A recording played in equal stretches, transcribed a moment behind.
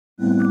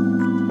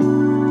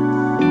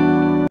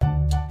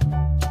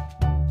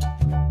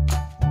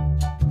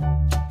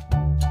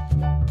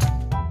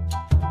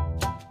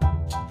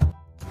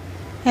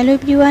Hello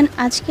everyone,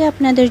 আজকে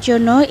আপনাদের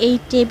জন্য এই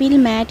টেবিল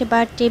ম্যাট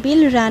বা টেবিল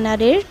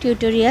রানারের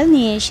টিউটোরিয়াল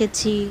নিয়ে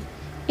এসেছি।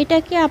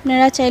 এটাকে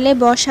আপনারা চাইলে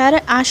বসার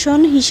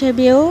আসন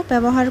হিসেবেও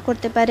ব্যবহার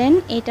করতে পারেন।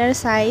 এটার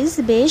সাইজ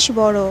বেশ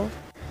বড়,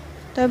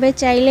 তবে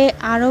চাইলে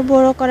আরও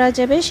বড় করা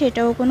যাবে,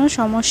 সেটাও কোনো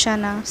সমস্যা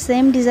না।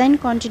 সেম ডিজাইন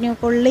কন্টিনিউ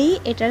করলেই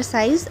এটার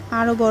সাইজ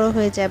আরও বড়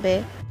হয়ে যাবে।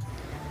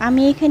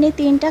 আমি এখানে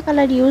 3টা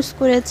কালার ইউজ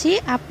করেছি,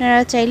 আপনারা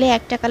চাইলে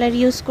একটা কালার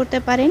ইউজ করতে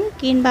পারেন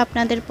কিংবা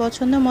আপনাদের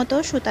পছন্দ মতো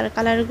সুতার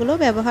কালারগুলো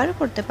ব্যবহার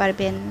করতে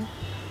পারবেন।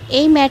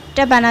 এই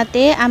ম্যাটটা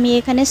বানাতে আমি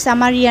এখানে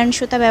সামার ইয়ার্ন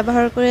সুতা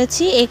ব্যবহার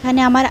করেছি। এখানে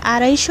আমার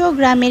 250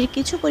 গ্রামের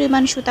কিছু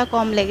পরিমাণ সুতা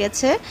কম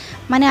লেগেছে,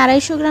 মানে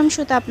 250 গ্রাম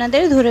সুতা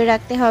আপনাদের ধরে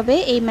রাখতে হবে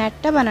এই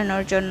ম্যাটটা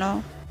বানানোর জন্য।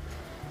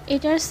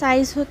 এটার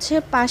সাইজ হচ্ছে,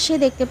 পাশে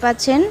দেখতে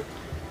পাচ্ছেন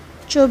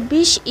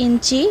 24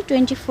 ইঞ্চি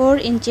 24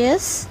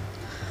 ইঞ্চেস,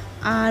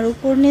 আর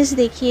উপর নিচ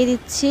দেখিয়ে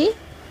দিচ্ছি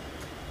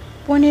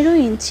 15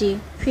 ইঞ্চি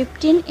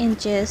 15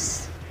 ইঞ্চেস।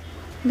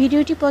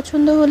 ভিডিওটি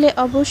পছন্দ হলে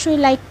অবশ্যই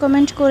লাইক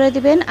কমেন্ট করে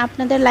দিবেন।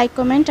 আপনাদের লাইক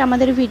কমেন্ট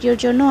আমাদের ভিডিওর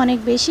জন্য অনেক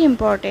বেশি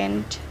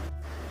ইম্পর্ট্যান্ট।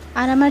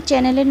 আর আমার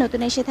চ্যানেলে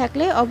নতুন এসে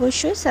থাকলে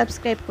অবশ্যই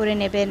সাবস্ক্রাইব করে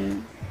নেবেন।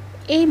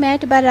 এই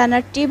ম্যাট বা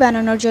রানারটি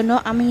বানানোর জন্য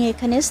আমি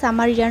এখানে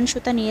সামার ইয়ার্ন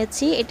সুতা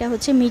নিয়েছি। এটা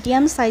হচ্ছে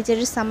মিডিয়াম সাইজের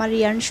সামার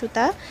ইয়ার্ন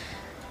সুতা।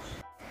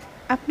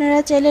 আপনারা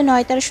চাইলে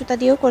 9 তার সুতা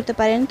দিয়েও করতে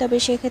পারেন, তবে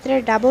সেক্ষেত্রে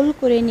ডাবল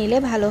করে নিলে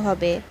ভালো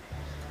হবে।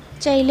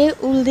 চাইলে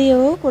উল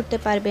দিয়েও করতে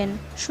পারবেন।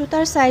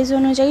 সুতার সাইজ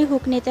অনুযায়ী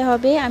হুক নিতে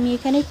হবে। আমি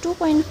এখানে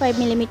 2.5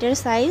 মিলিমিটার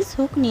সাইজ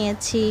হুক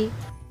নিয়েছি।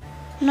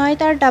 9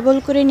 তার ডাবল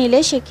করে নিলে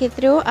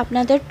সেক্ষেত্রেও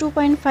আপনাদের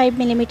 2.5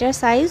 মিলিমিটার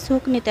সাইজ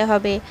হুক নিতে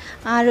হবে।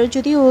 আর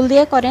যদি উল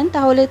দিয়ে করেন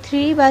তাহলে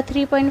 3 বা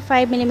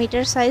 3.5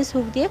 মিলিমিটার সাইজ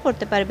হুক দিয়ে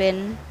করতে পারবেন।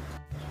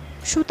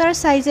 সুতার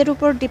সাইজের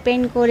উপর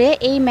ডিপেন্ড করে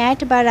এই ম্যাট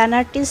বা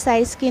রানারটির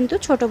সাইজ কিন্তু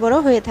ছোট বড়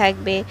হয়ে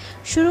থাকবে।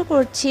 শুরু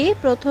করছি।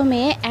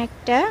 প্রথমে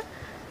একটা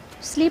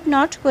স্লিপ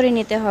নট করে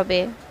নিতে হবে।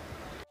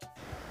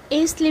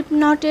 এই স্লিপ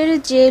নটের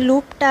যে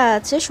লুপটা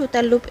আছে,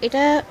 সুতার লুপ,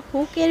 এটা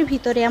হুকের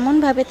ভিতরে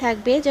এমনভাবে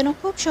থাকবে যেন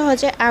খুব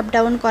সহজে আপ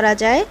ডাউন করা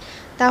যায়,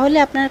 তাহলে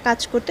আপনার কাজ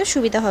করতে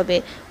সুবিধা হবে।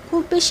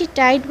 খুব বেশি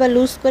টাইট বা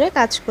লুজ করে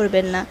কাজ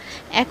করবেন না।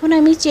 এখন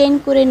আমি চেইন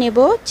করে নেব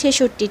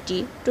 66টি,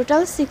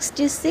 টোটাল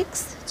 66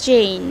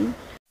 চেইন।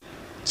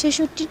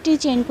 66টি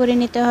চেইন করে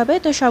নিতে হবে।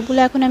 তো সবগুলো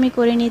এখন আমি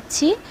করে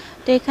নিচ্ছি।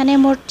 তো এখানে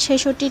মোট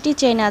 66টি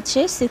চেইন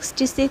আছে,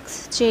 66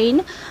 চেইন।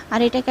 আর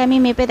এটাকে আমি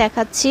মেপে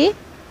দেখাচ্ছি।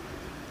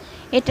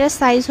 এটার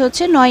সাইজ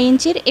হচ্ছে 9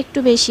 ইঞ্চির একটু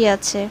বেশি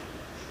আছে।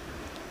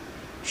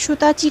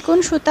 সুতা চিকন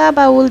সুতা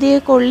বা উল দিয়ে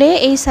করলে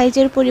এই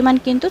সাইজের পরিমাণ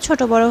কিন্তু ছোট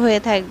বড়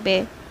হয়ে থাকবে।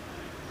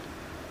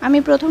 আমি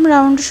প্রথম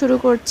রাউন্ড শুরু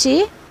করছি।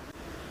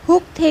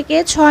 হুক থেকে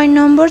 6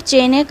 নম্বর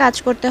চেইনে কাজ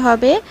করতে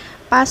হবে।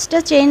 5টা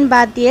চেইন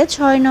বাদ দিয়ে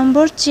 6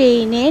 নম্বর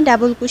চেইনে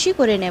ডাবল কুশি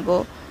করে নেব।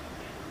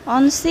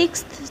 On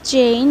 6th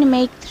chain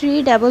make 3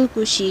 double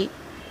কুশি।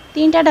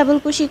 3টা ডাবল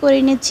কুশি করে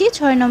নিচ্ছি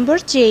 6 নম্বর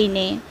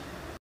চেইনে।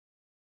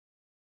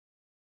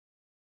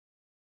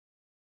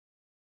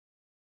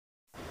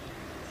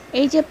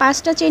 এই যে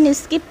 5টা চেইন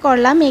স্কিপ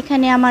করলাম,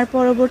 এখানে আমার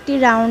পরবর্তী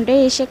রাউন্ডে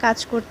এসে কাজ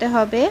করতে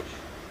হবে।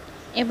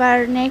 এবার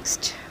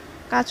নেক্সট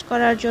কাজ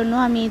করার জন্য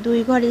আমি 2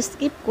 ঘর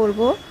স্কিপ করব।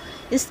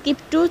 স্কিপ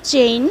 2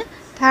 চেইন,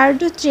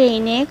 3rd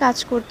চেইনে কাজ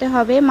করতে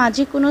হবে।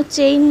 মাঝে কোনো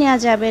চেইন নেওয়া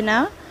যাবে না,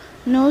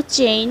 নো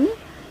চেইন।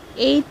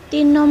 এই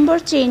 3 নম্বর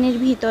চেইনের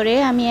ভিতরে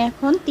আমি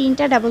এখন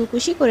 3টা ডাবল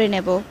কুশি করে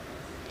নেব।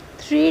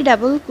 3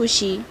 ডাবল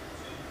কুশি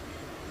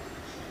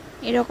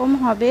এরকম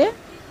হবে।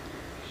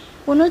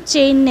 কোনো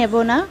চেইন নেব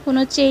না,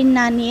 কোনো চেইন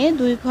না নিয়ে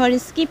 2 ঘর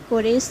স্কিপ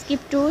করে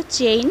স্কিপ 2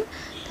 চেইন,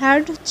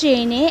 3rd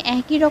চেইনে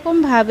একই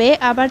রকমভাবে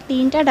আবার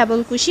 3টা ডাবল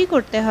কুশি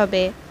করতে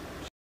হবে।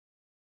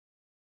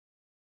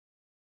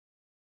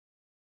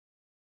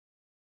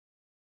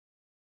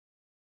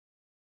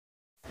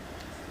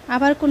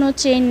 আবার কোনো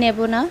চেইন নেব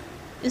না,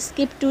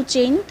 স্কিপ 2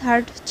 চেইন,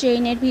 3rd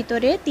চেইনের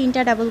ভিতরে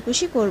 3টা ডাবল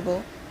কুশি করব।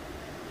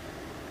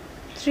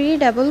 3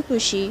 ডাবল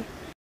কুশি।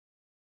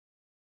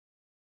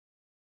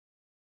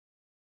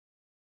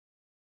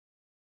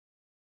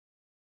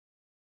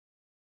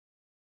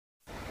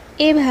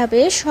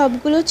 এভাবে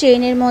সবগুলো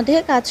চেইনের মধ্যে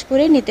কাজ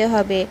করে নিতে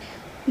হবে।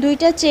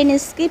 2টা চেইন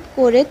স্কিপ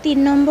করে 3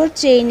 নম্বর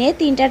চেইনে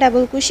 3টা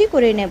ডাবল কুশি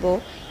করে নেব।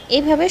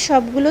 এভাবে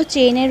সবগুলো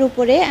চেইনের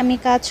উপরে আমি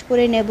কাজ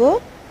করে নেব।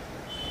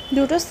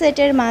 দুটো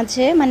সেটের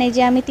মাঝে, মানে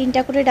যে আমি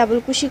 3টা করে ডাবল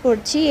কুশি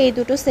করছি, এই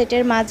দুটো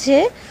সেটের মাঝে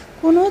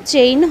কোনো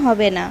চেইন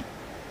হবে না।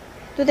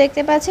 তো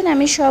দেখতে পাচ্ছেন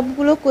আমি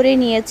সবগুলো করে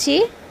নিয়েছি।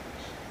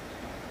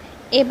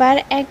 এবার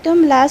একদম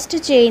লাস্ট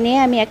চেইনে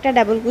আমি একটা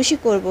ডাবল কুশি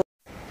করব।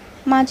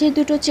 মাঝে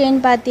দুটো চেইন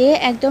বাদ দিয়ে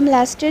একদম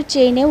লাস্টের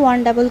চেইনে 1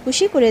 ডাবল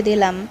কুশি করে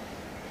দিলাম।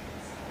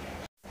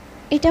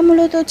 এটা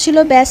মূলত ছিল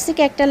বেসিক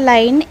একটা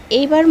লাইন।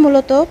 এইবার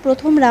মূলত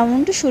প্রথম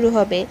রাউন্ড শুরু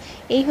হবে।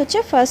 এই হচ্ছে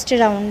ফার্স্ট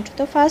রাউন্ড।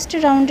 তো ফার্স্ট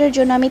রাউন্ডের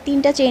জন্য আমি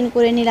 3টা চেইন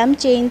করে নিলাম,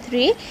 চেইন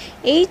 3।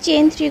 এই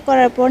চেইন 3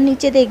 করার পর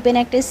নিচে দেখবেন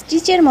একটা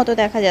স্টিচের মতো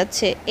দেখা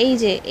যাচ্ছে। এই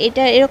যে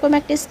এটা এরকম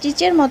একটা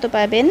স্টিচের মতো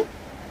পাবেন।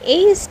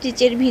 এই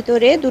স্টিচের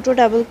ভিতরে দুটো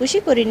ডাবল কুশি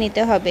করে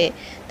নিতে হবে,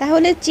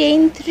 তাহলে চেইন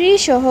 3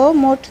 সহ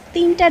মোট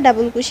 3টা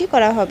ডাবল কুশি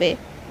করা হবে।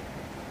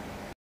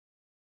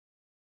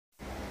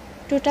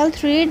 টোটাল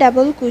 3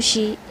 ডাবল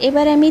কুশি।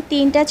 এবার আমি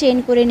 3টা চেইন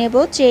করে নেব,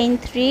 চেইন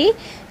 3।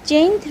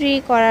 চেইন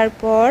 3 করার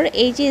পর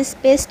এই যে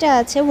স্পেসটা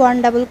আছে 1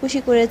 ডাবল কুশি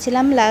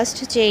করেছিলাম লাস্ট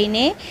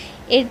চেইনে,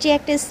 এর যে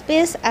একটা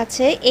স্পেস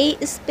আছে এই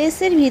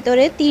স্পেসের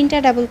ভিতরে 3টা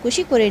ডাবল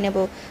কুশি করে নেব।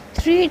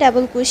 3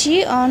 ডাবল কুশি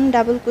অন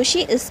ডাবল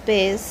কুশি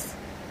স্পেস,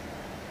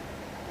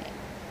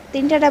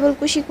 3টা ডাবল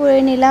কুশি করে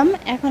নিলাম।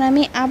 এখন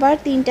আমি আবার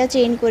 3টা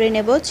চেইন করে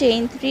নেব।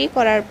 চেইন 3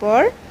 করার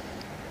পর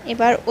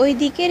এবার ওই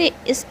দিকের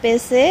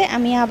স্পেসে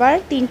আমি আবার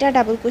 3টা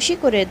ডাবল কুশি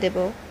করে দেব।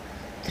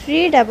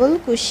 3 ডাবল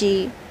কুশি।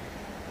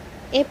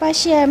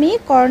 এপাশে আমি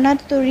কর্নার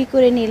তৈরি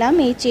করে নিলাম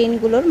এই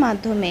চেইনগুলোর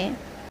মাধ্যমে।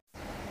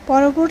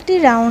 পরবর্তী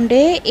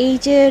রাউন্ডে এই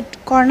যে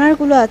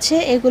কর্নারগুলো আছে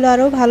এগুলো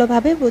আরও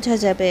ভালোভাবে বোঝা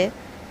যাবে।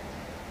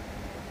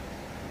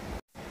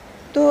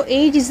 তো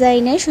এই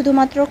ডিজাইনে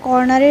শুধুমাত্র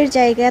কর্নারের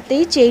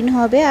জায়গাতেই চেইন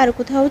হবে, আর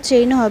কোথাও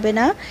চেইন হবে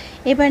না।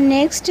 এবার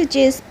নেক্সট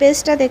যে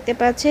স্পেসটা দেখতে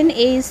পাচ্ছেন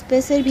এই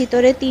স্পেসের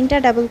ভিতরে 3টা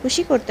ডাবল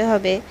কুশি করতে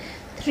হবে।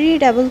 3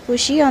 ডাবল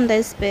কুশি অন দ্য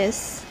স্পেস।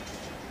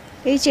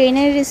 এই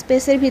চেইনের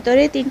স্পেসের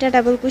ভিতরে 3টা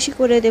ডাবল কুশি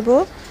করে দেব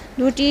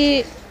দুটি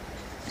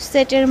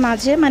সেটের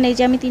মাঝে, মানে এই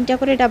যে আমি 3টা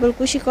করে ডাবল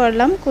কুশি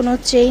করলাম, কোনো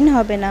চেইন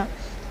হবে না।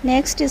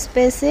 নেক্সট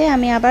স্পেসে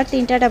আমি আবার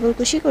 3টা ডাবল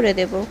কুশি করে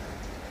দেব।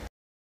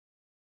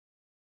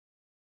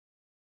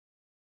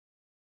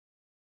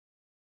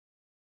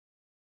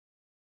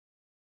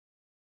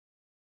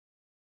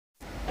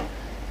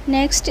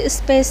 নেক্সট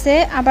স্পেসে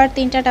আবার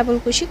 3টা ডাবল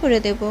কুশি করে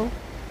দেব।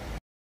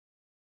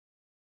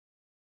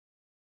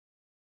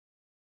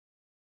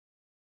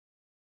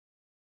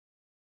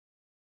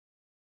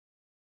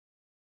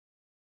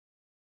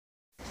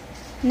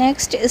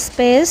 নেক্সট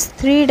স্পেস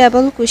 3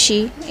 ডাবল কুশি,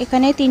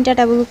 এখানে 3টা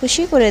ডাবল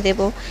কুশি করে দেব।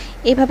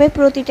 এভাবে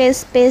প্রতিটা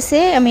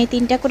স্পেসে আমি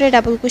 3টা করে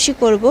ডাবল কুশি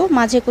করব,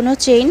 মাঝে কোনো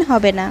চেইন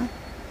হবে না।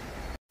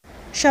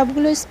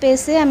 সবগুলো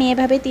স্পেসে আমি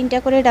এভাবে 3টা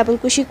করে ডাবল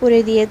কুশি করে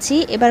দিয়েছি।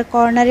 এবার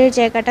কর্নারের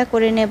জায়গাটা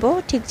করে নেব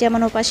ঠিক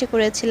যেমন ওপাশে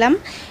করেছিলাম।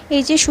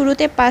 এই যে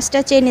শুরুতে 5টা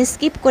চেইন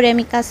স্কিপ করে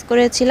আমি কাজ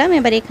করেছিলাম,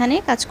 এবার এখানে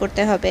কাজ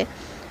করতে হবে।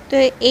 তো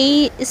এই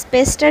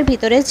স্পেসটার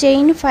ভিতরে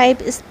চেইন 5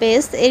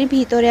 স্পেস, এর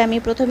ভিতরে আমি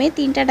প্রথমে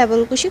 3টা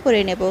ডাবল কুশি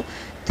করে নেব।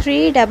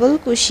 3 ডাবল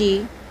কুশি।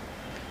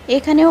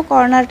 এখানেও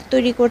কর্নার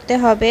তৈরি করতে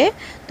হবে।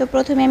 তো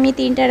প্রথমে আমি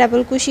 3টা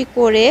ডাবল কুশি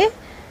করে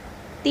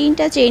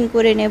 3টা চেইন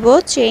করে নেব।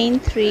 চেইন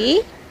 3।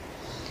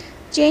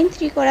 চেইন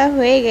 3 করা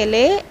হয়ে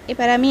গেলে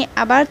এবার আমি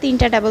আবার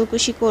 3টা ডাবল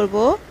কুশি করব।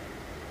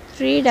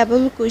 3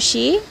 ডাবল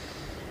কুশি।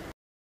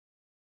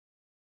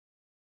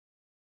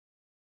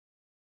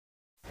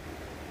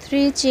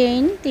 3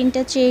 চেইন,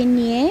 3টা চেইন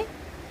নিয়ে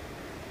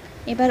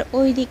এবার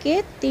ওই দিকে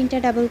 3টা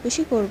ডাবল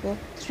কুশি করব।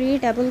 3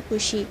 ডাবল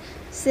কুশি।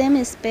 সেম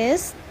স্পেস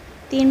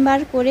 3বার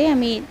করে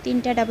আমি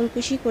 3টা ডাবল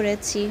কুশি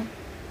করেছি।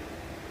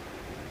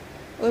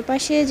 ওই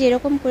পাশে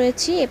যেরকম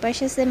করেছি এ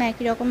পাশে সেম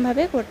একই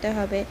রকমভাবে করতে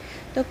হবে।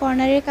 তো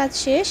কর্নারের কাজ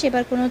শেষ,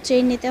 এবার কোনো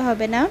চেইন নিতে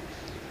হবে না।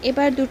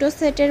 এবার দুটো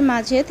সেটের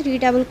মাঝে 3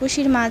 ডাবল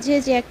কুশির মাঝে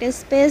যে একটা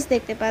স্পেস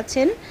দেখতে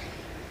পাচ্ছেন,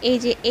 এই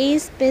যে এই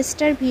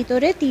স্পেসটার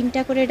ভিতরে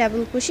 3টা করে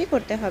ডাবল কুশি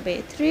করতে হবে।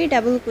 3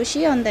 ডাবল কুশি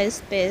অন দ্য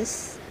স্পেস।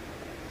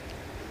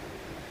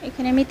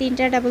 এখানে আমি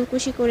 3টা ডাবল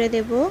কুশি করে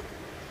দেব।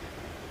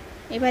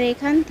 এবার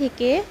এখান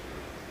থেকে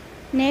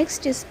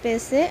নেক্সট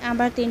স্পেসে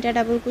আবার 3টা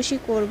ডাবল কুশি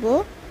করব,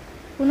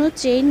 কোনো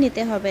চেইন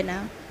নিতে হবে না।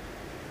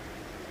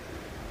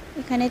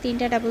 এখানে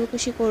 3টা ডাবল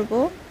কুশি করব।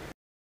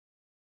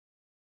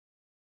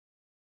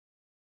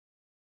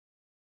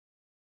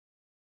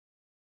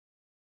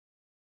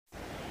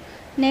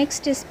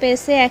 নেক্সট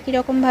স্পেসে একই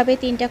রকমভাবে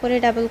 3টা করে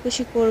ডাবল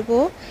কুশি করব।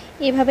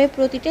 এভাবে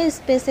প্রতিটা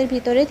স্পেসের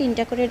ভিতরে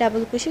 3টা করে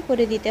ডাবল কুশি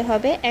করে দিতে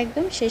হবে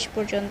একদম শেষ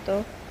পর্যন্ত।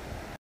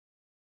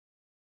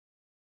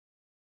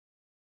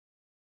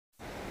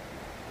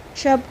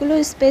 সবগুলো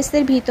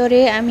স্পেসের ভিতরে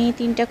আমি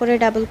 3টা করে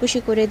ডাবল কুশি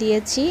করে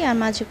দিয়েছি, আর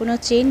মাঝে কোনো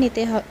চেইন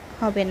নিতে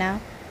হবে না।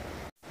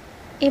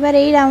 এবার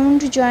এই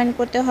রাউন্ড জয়েন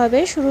করতে হবে।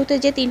 শুরুতে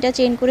যে 3টা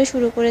চেইন করে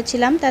শুরু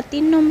করেছিলাম তার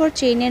 3 নম্বর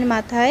চেইনের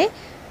মাথায়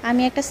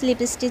আমি একটা স্লিপ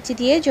স্টিচ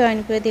দিয়ে জয়েন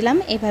করে দিলাম।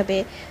 এভাবে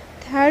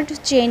 3rd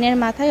চেইনের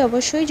মাথায়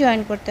অবশ্যই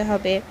জয়েন করতে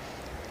হবে।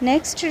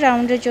 নেক্সট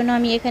রাউন্ডের জন্য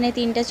আমি এখানে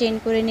 3টা চেইন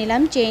করে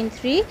নিলাম। চেইন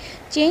 3।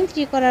 চেইন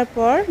 3 করার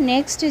পর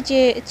নেক্সট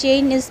যে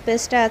চেইন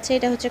স্পেসটা আছে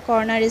এটা হচ্ছে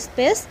কর্নার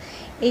স্পেস।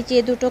 এই যে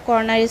দুটো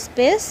কর্নার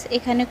স্পেস,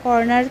 এখানে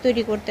কর্নার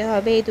তৈরি করতে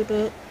হবে এই দুটো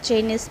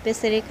চেইন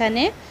স্পেসের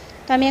এখানে।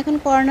 তো আমি এখন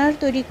কর্নার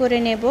তৈরি করে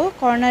নেব।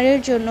 কর্নারের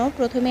জন্য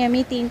প্রথমে আমি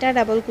 3টা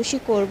ডাবল কুশি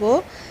করব।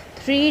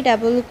 3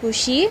 ডাবল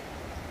কুশি।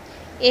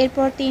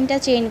 এরপর 3টা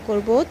চেইন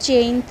করব।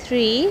 চেইন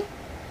 3।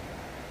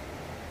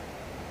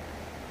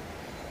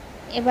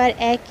 এবার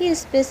একই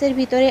স্পেসের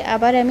ভিতরে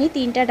আবার আমি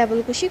 3টা ডাবল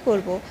কুশি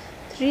করব।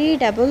 3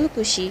 ডাবল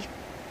কুশি।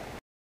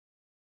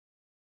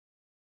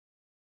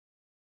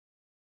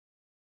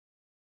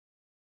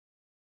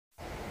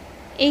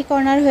 এই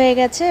কর্নার হয়ে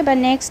গেছে, এবার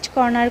নেক্সট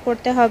কর্নার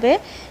করতে হবে।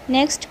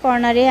 নেক্সট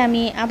কর্নারে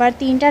আমি আবার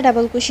 3টা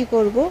ডাবল কুশি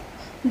করব।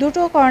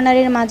 দুটো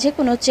কর্নারের মাঝে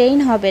কোনো চেইন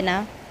হবে না।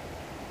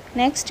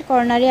 নেক্সট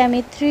কর্নারে আমি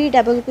 3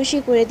 ডাবল কুশি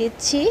করে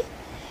দিচ্ছি।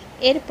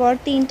 এরপর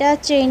 3টা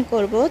চেইন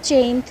করব।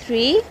 চেইন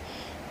 3।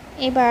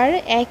 এবার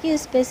একই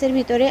স্পেসের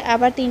ভিতরে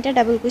আবার 3টা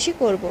ডাবল কুশি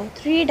করব।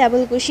 3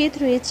 ডাবল কুশি।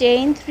 3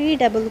 চেইন। 3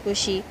 ডাবল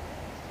কুশি।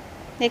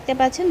 দেখতে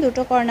পাচ্ছেন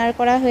দুটো কর্নার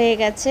করা হয়ে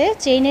গেছে।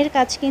 চেইনের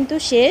কাজ কিন্তু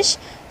শেষ।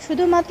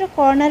 শুধুমাত্র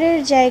কর্নারের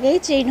জায়গায়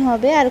চেইন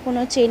হবে, আর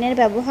কোনো চেইনের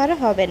ব্যবহার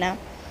হবে না।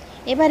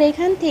 এবার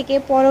এখান থেকে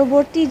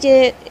পরবর্তী যে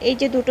এই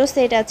যে দুটো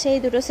সেট আছে,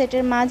 এই দুটো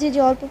সেটের মাঝে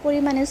যে অল্প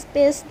পরিমাণে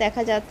স্পেস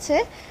দেখা যাচ্ছে,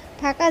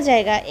 ফাঁকা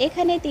জায়গা,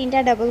 এখানে 3টা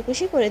ডাবল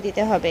কুশি করে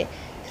দিতে হবে।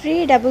 3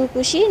 ডাবল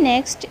কুশি,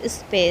 নেক্সট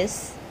স্পেস।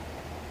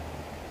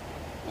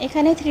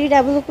 এখানে 3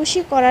 ডাবল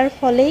কুশি করার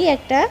ফলেই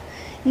একটা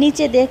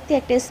নিচে দেখতে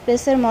একটা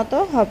স্পেসের মতো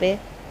হবে।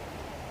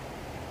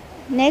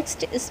 নেক্সট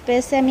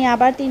স্পেসে আমি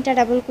আবার 3টা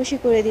ডাবল কুশি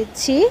করে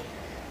দিচ্ছি।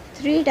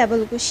 3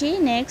 ডাবল কুশি,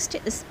 নেক্সট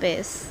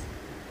স্পেস।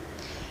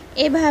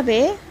 এভাবে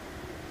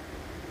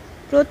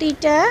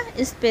প্রতিটা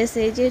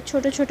স্পেসে যে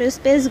ছোট ছোট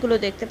স্পেসগুলো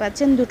দেখতে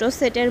পাচ্ছেন দুটো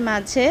সেটের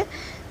মাঝে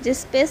যে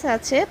স্পেস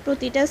আছে,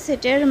 প্রতিটা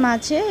সেটের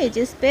মাঝে এই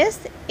যে স্পেস,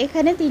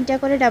 এখানে 3টা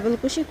করে ডাবল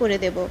কুশি করে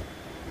দেব।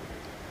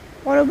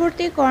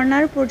 পরবর্তী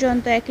কর্নার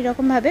পর্যন্ত একই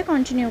রকমভাবে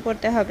কন্টিনিউ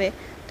করতে হবে।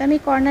 তো আমি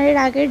কর্নারের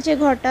আগের যে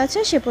ঘরটা আছে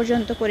সে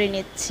পর্যন্ত করে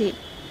নিচ্ছি।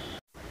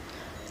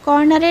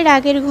 কর্নারের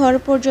আগের ঘর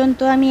পর্যন্ত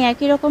আমি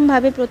একই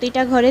রকমভাবে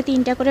প্রতিটা ঘরে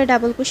 3টা করে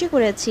ডাবল কুশি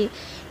করেছি।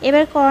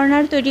 এবার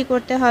কর্নার তৈরি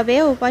করতে হবে।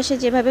 ওপাশে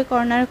যেভাবে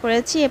কর্নার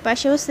করেছি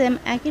এপাশেও সেম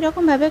একই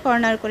রকমভাবে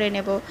কর্নার করে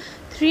নেব।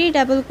 3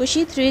 ডাবল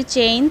কুশি, 3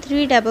 চেইন,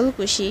 3 ডাবল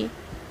কুশি।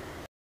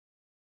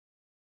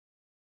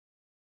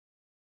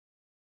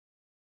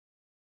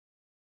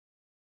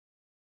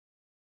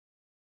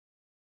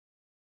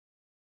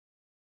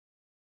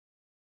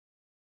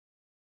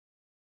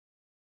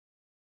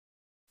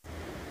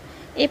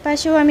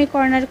 এপাশেও আমি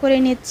কর্নার করে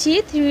নিচ্ছি।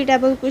 3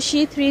 ডাবল কুশি,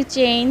 3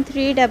 চেইন,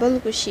 3 ডাবল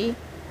কুশি।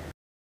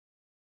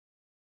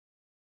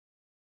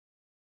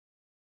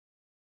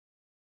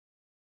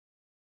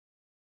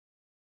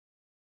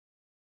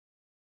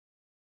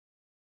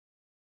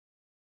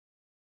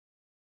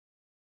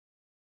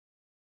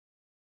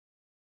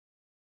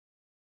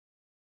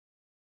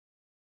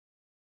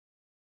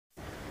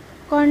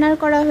 কর্নার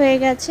করা হয়ে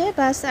গেছে,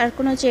 বাস আর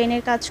কোনো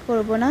চেইনের কাজ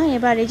করব না।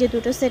 এবার এই যে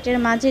দুটো সেটের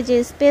মাঝে যে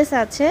স্পেস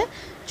আছে,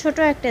 ছোট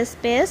একটা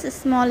স্পেস,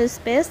 স্মল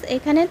স্পেস,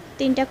 এখানে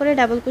 3টা করে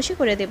ডাবল কুশি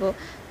করে দেব।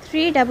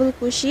 3 ডাবল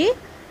কুশি,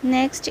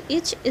 নেক্সট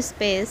ইচ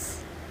স্পেস।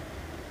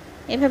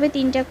 এভাবে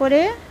 3টা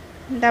করে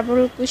ডাবল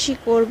কুশি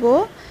করব,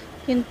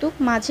 কিন্তু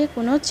মাঝে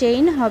কোনো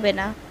চেইন হবে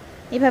না।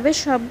 এভাবে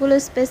সবগুলো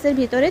স্পেসের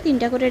ভিতরে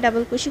 3টা করে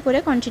ডাবল কুশি করে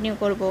কন্টিনিউ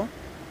করব।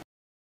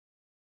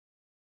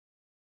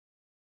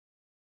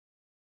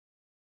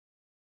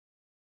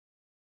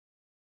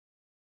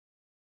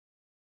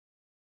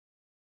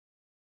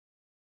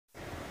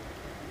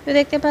 তো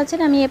দেখতে পাচ্ছেন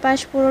আমি এপাশ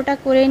পুরোটা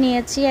করে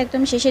নিয়েছি।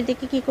 একদম শেষের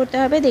দিকে কি করতে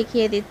হবে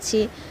দেখিয়ে দিচ্ছি।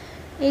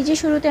 এই যে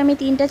শুরুতে আমি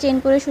 3টা চেইন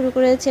করে শুরু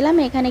করেছিলাম,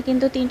 এখানে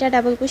কিন্তু 3টা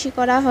ডাবল কুশি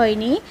করা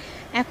হয়নি।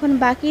 এখন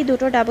বাকি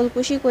দুটো ডাবল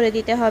কুশি করে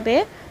দিতে হবে।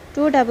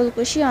 2 ডাবল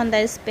কুশি অন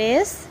দ্য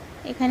স্পেস।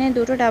 এখানে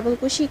দুটো ডাবল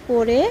কুশি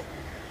করে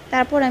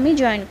তারপর আমি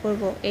জয়েন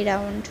করব এই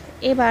রাউন্ড।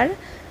 এবার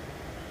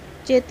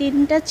যে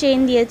 3টা চেইন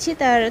দিয়েছি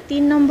তার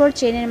 3 নম্বর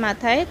চেইনের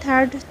মাথায়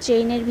থার্ড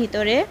চেইনের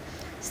ভিতরে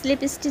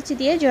স্লিপ স্টিচ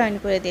দিয়ে জয়েন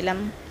করে দিলাম।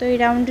 তো এই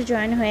রাউন্ড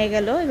জয়েন হয়ে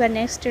গেল। এবার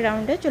নেক্সট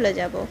রাউন্ডে চলে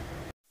যাব।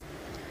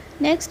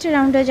 নেক্সট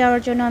রাউন্ডে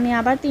যাওয়ার জন্য আমি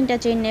আবার 3টা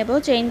চেইন নেব,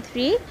 চেইন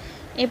 3।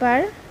 এবার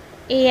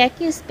এই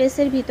একই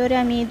স্পেসের ভিতরে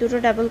আমি দুটো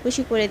ডাবল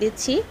কুশি করে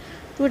দিচ্ছি।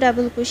 2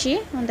 ডাবল কুশি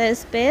অন দ্য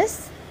স্পেস।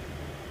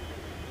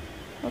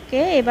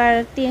 ওকে, এবার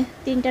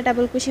 3টা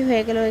ডাবল কুশি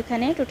হয়ে গেল,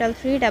 এখানে টোটাল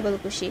 3 ডাবল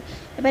কুশি।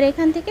 এবার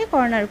এখান থেকে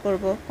কর্নার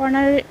করব।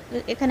 কর্নার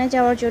এখানে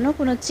যাওয়ার জন্য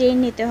কোনো চেইন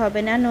নিতে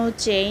হবে না, নো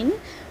চেইন।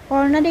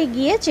 কর্নারে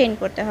গিয়ে চেইন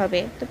করতে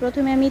হবে। তো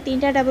প্রথমে আমি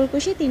 3টা ডাবল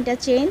কুশি, 3টা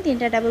চেইন,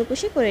 3টা ডাবল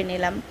কুশি করে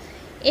নিলাম।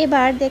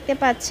 এবার দেখতে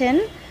পাচ্ছেন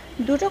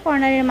দুটো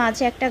কর্নারের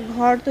মাঝে একটা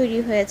ঘর তৈরি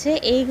হয়েছে।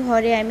 এই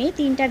ঘরে আমি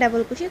 3টা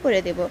ডাবল কুশি করে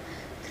দেব।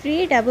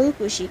 3 ডাবল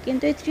কুশি,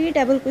 কিন্তু এই 3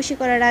 ডাবল কুশি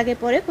করার আগে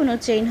পরে কোনো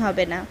চেইন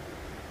হবে না,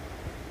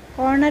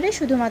 কর্নারে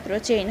শুধুমাত্র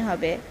চেইন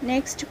হবে।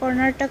 নেক্সট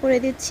কর্নারটা করে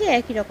দিচ্ছি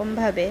একই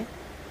রকমভাবে।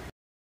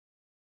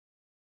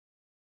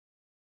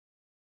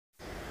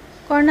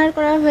 কর্নার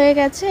করা হয়ে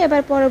গেছে।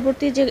 এবার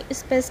পরবর্তী যে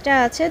স্পেসটা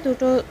আছে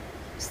দুটো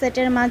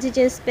সেটের মাঝে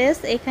যে স্পেস,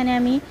 এখানে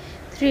আমি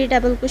 3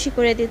 ডাবল কুশি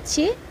করে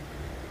দিচ্ছি।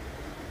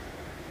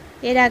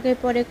 এর আগে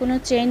পরে কোনো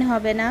চেইন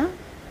হবে না।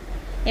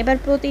 এবার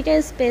প্রতিটা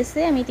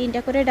স্পেসে আমি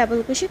 3টা করে ডাবল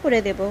কুশি করে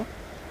দেব।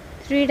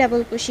 3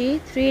 ডাবল কুশি,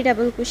 3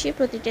 ডাবল কুশি,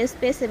 প্রতিটা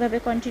স্পেস এভাবে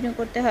কন্টিনিউ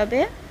করতে হবে।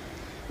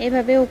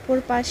 এভাবে উপর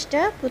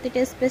পাশটা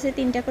প্রতিটা স্পেসে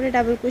 3টা করে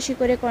ডাবল কুশি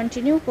করে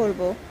কন্টিনিউ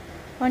করব।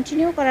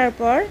 কন্টিনিউ করার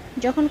পর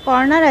যখন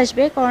কর্নার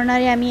আসবে,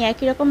 কর্নারে আমি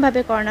একই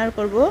রকমভাবে কর্নার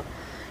করব।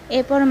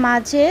 এরপর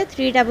মাঝে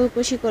 3 ডাবল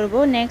কুশি করব,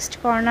 নেক্সট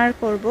কর্নার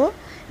করব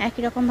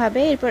একই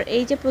রকমভাবে। এরপর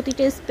এই যে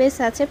প্রতিটা স্পেস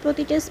আছে,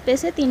 প্রতিটা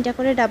স্পেসে 3টা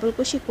করে ডাবল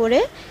কুশি করে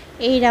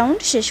এই রাউন্ড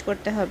শেষ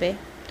করতে হবে।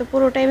 তো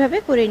পুরোটা এভাবে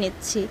করে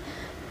নিচ্ছি।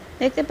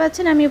 দেখতে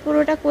পাচ্ছেন আমি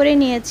পুরোটা করে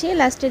নিয়েছি।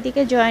 লাস্টের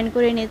দিকে জয়েন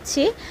করে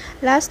নিচ্ছি।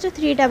 লাস্টে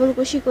 3 ডাবল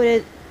কুশি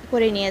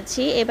করে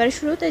নিয়েছি। এবার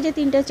শুরুতে যে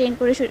 3টা চেইন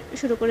করে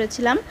শুরু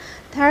করেছিলাম,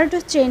 থার্ড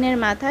চেইনের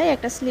মাথায়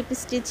একটা স্লিপ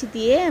স্টিচ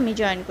দিয়ে আমি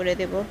জয়েন করে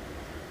দেব।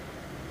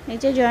 এই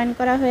যে জয়েন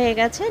করা হয়ে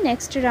গেছে।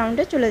 নেক্সট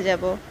রাউন্ডে চলে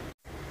যাব।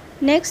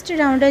 নেক্সট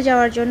রাউন্ডে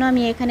যাওয়ার জন্য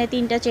আমি এখানে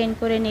 3টা চেইন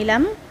করে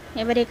নিলাম।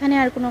 এবার এখানে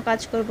আর কোনো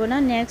কাজ করব না,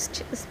 নেক্সট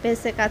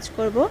স্পেসে কাজ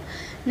করব।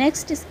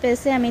 নেক্সট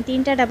স্পেসে আমি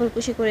 3টা ডাবল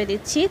কুশি করে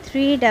দিচ্ছি।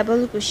 3 ডাবল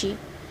কুশি,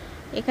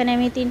 এখানে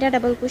আমি 3টা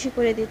ডাবল কুশি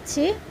করে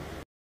দিচ্ছি।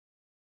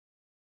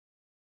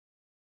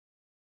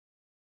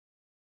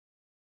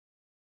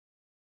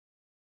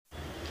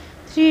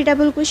 থ্রি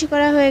ডাবল কুশি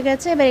করা হয়ে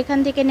গেছে। এবার এখান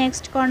থেকে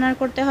নেক্সট কর্নার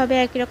করতে হবে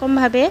একই রকম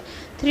ভাবে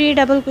 3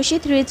 ডাবল কুশি,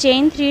 3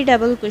 চেইন, 3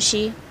 ডাবল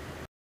কুশি।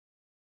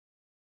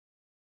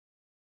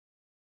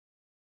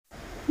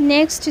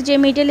 নেক্সট যে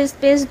মিডল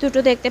স্পেস দুটো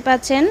দেখতে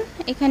পাচ্ছেন,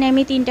 এখানে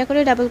আমি 3টা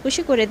করে ডাবল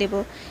কুশি করে দেব।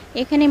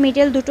 এখানে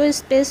মিডল দুটো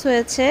স্পেস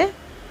হয়েছে,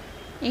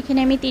 এখানে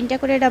আমি 3টা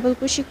করে ডাবল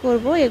কুশি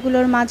করব।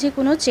 এগুলোর মাঝে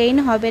কোনো চেইন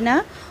হবে না,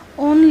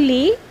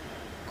 অনলি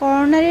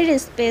কর্নারের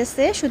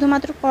স্পেসে,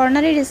 শুধুমাত্র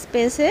কর্নারের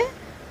স্পেসে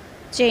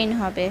চেইন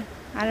হবে,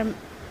 আর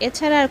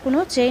এছাড়া আর কোনো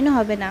চেইন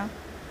হবে না।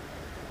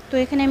 তো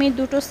এখানে আমি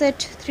দুটো সেট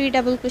 3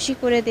 ডাবল কুশি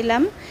করে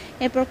দিলাম।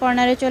 এরপর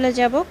কর্নারে চলে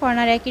যাব।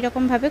 কর্নার একই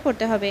রকম ভাবে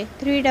করতে হবে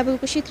 3 ডাবল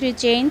কুশি, 3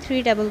 চেইন,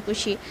 3 ডাবল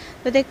কুশি।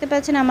 তো দেখতে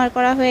পাচ্ছেন আমার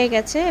করা হয়ে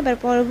গেছে। এবার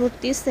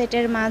পরবর্তী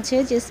সেটের মাঝে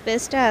যে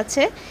স্পেসটা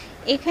আছে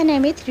এখানে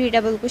আমি 3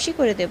 ডাবল কুশি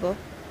করে দেব।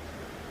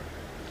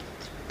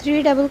 3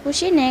 ডাবল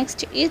কুশি নেক্সট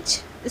ইচ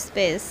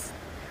স্পেস,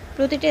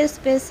 প্রতিটা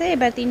স্পেসে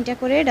এবার 3টা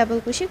করে ডাবল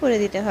কুশি করে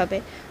দিতে হবে।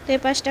 তো এই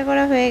পাশটা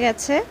করা হয়ে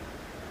গেছে।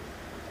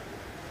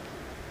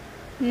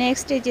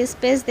 নেক্সট এই যে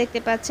স্পেস দেখতে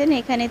পাচ্ছেন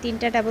এখানে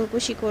 3টা ডাবল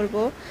কুশি করব,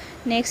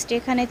 নেক্সট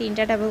এখানে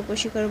 3টা ডাবল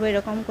কুশি করব,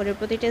 এরকম করে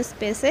প্রতিটা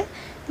স্পেসে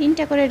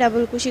 3টা করে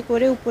ডাবল কুশি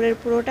করে উপরের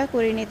পুরোটা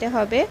করে নিতে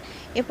হবে।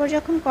 এরপর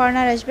যখন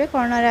কর্নার আসবে,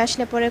 কর্নারে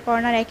আসলে পরে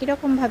কর্নার একই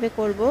রকম ভাবে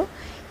করব।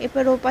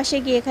 এরপর ওপাশে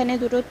গিয়ে এখানে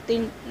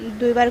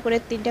দুইবার করে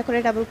 3টা করে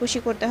ডাবল কুশি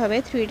করতে হবে,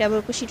 3 ডাবল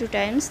কুশি 2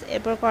 টাইমস।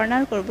 এরপর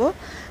কর্নার করব,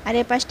 আর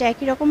এই পাশটা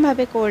একই রকম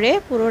ভাবে করে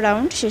পুরো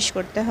রাউন্ড শেষ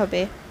করতে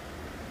হবে।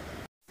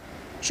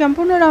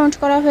 সম্পূর্ণ রাউন্ড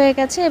করা হয়ে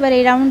গেছে। এবার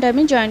এই রাউন্ড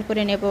আমি জয়েন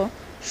করে নেব।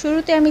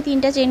 শুরুতে আমি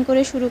 3টা চেইন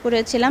করে শুরু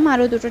করেছিলাম,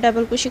 আরও দুটো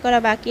ডাবল কুশি করা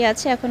বাকি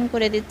আছে, এখন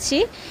করে দিচ্ছি।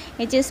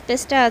 এই যে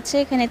স্পেসটা আছে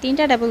এখানে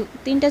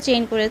 3টা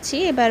চেইন করেছি,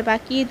 এবার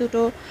বাকি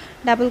দুটো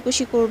ডাবল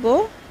কুশি করব,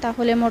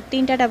 তাহলে মোট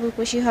 3টা ডাবল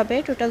কুশি হবে,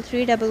 টোটাল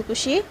 3 ডাবল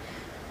কুশি।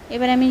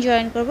 এবার আমি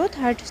জয়েন করব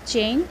থার্ড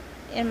চেইন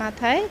এর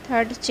মাথায়,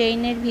 থার্ড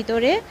চেইনের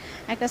ভিতরে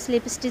একটা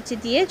স্লিপ স্টিচ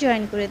দিয়ে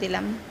জয়েন করে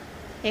দিলাম।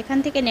 এখান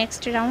থেকে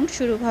নেক্সট রাউন্ড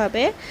শুরু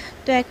হবে।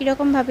 তো একই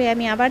রকমভাবে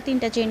আমি আবার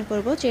 3টা চেইন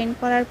করব। চেইন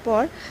করার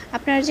পর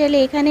আপনারা চাইলে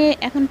এখানে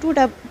এখন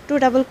টু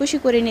ডাবল কুশি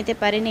করে নিতে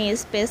পারেন এই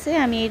স্পেসে,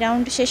 আমি এই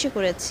রাউন্ড শেষে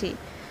করেছি।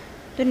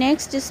 তো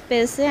নেক্সট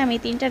স্পেসে আমি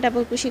 3টা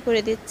ডাবল কুশি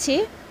করে দিচ্ছি,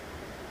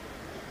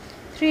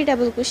 3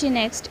 ডাবল কুশি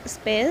নেক্সট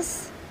স্পেস।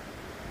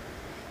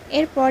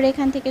 এরপর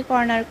এখান থেকে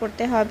কর্নার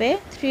করতে হবে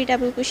 3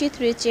 ডাবল কুশি,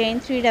 3 চেইন,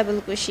 3 ডাবল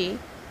কুশি।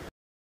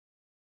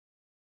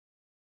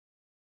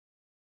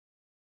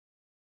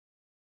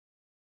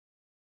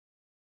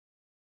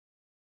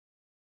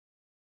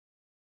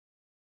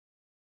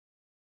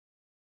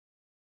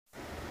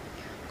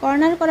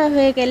 কর্নার করা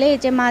হয়ে গেলে এই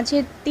যে মাঝে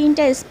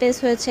 3টা স্পেস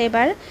হয়েছে,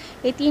 এবার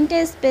এই 3টা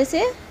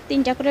স্পেসে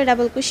 3টা করে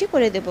ডাবল কুশি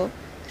করে দেব,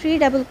 3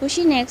 ডাবল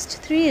কুশি নেক্সট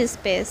 3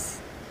 স্পেস।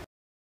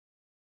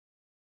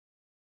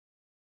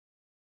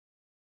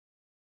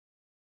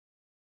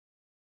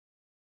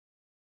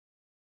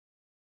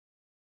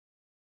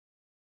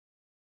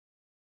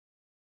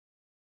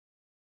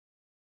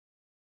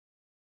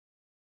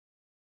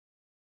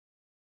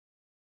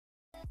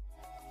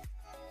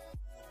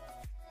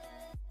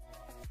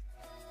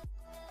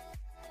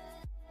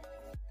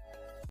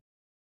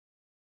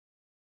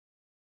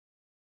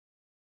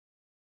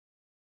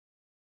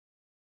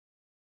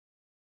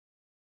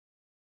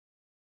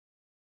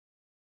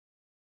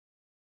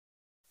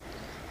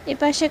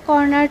 এপাশে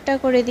কর্নারটা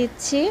করে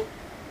দিচ্ছি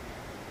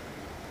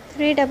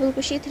 3 ডাবল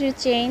কুশি, 3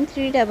 চেইন,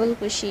 3 ডাবল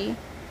কুশি।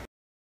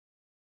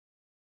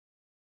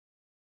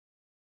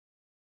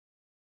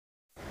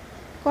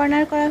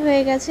 কর্নার করা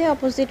হয়ে গেছে।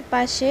 অপোজিট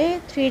পাশে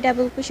 3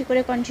 ডাবল কুশি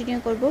করে কন্টিনিউ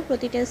করব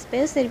প্রতিটা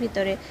স্পেসের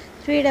ভিতরে,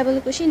 3 ডাবল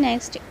কুশি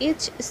নেক্সট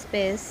ইচ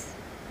স্পেস।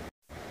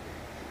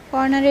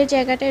 কর্নারের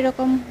জায়গাটা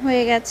এরকম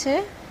হয়ে গেছে,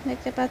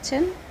 দেখতে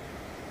পাচ্ছেন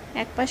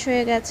এক পাশ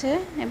হয়ে গেছে।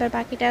 এবার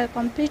বাকিটা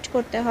কমপ্লিট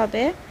করতে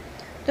হবে।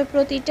 তো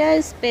প্রতিটা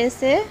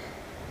স্পেসে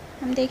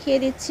আমি দেখিয়ে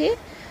দিচ্ছি।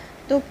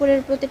 তো উপরের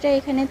প্রতিটা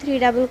এখানে 3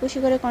 ডাবল কুশি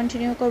করে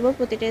কন্টিনিউ করব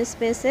প্রতিটা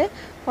স্পেসে।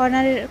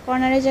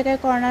 কর্নারের জায়গায়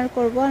কর্নার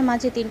করব, আর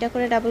মাঝে 3টা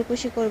করে ডাবল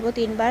কুশি করব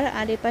 3বার,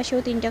 আর এপাশেও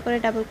 3টা করে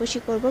ডাবল কুশি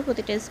করব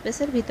প্রতিটা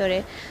স্পেসের ভিতরে।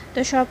 তো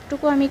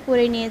সবটুকু আমি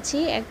করে নিয়েছি।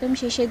 একদম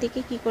শেষের দিকে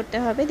কি করতে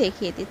হবে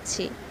দেখিয়ে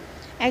দিচ্ছি।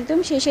 একদম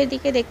শেষের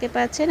দিকে দেখতে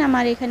পাচ্ছেন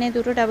আমার এখানে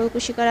দুটো ডাবল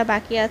কুশি করা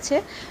বাকি আছে,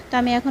 তো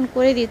আমি এখন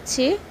করে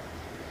দিচ্ছি।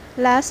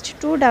 লাস্ট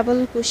 2 ডাবল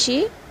কুশি,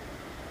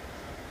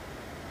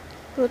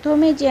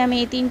 প্রথমে যে আমি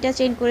এই 3টা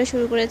চেইন করে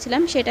শুরু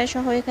করেছিলাম সেটা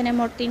সহ এখানে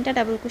মোট 3টা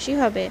ডাবল কুশি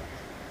হবে।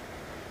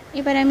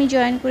 এবার আমি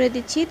জয়েন করে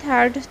দিচ্ছি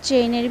থার্ড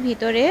চেইনের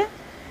ভিতরে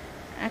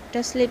একটা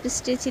স্লিপ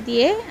স্টিচ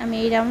দিয়ে আমি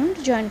এই রাউন্ড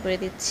জয়েন করে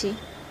দিচ্ছি।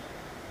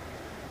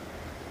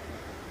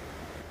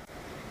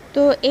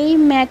 তো এই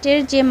ম্যাটের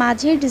যে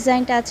মাঝের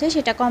ডিজাইনটা আছে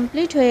সেটা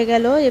কমপ্লিট হয়ে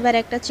গেল। এবার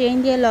একটা চেইন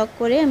দিয়ে লক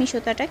করে আমি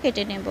সুতাটা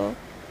কেটে নেব।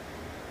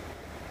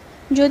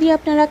 যদি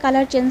আপনারা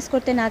কালার চেঞ্জ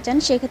করতে না চান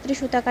সেক্ষেত্রে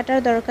সুতা কাটার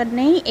দরকার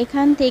নেই।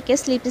 এখান থেকে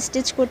স্লিপ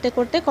স্টিচ করতে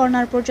করতে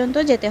কর্নার পর্যন্ত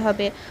যেতে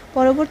হবে।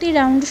 পরবর্তী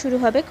রাউন্ড শুরু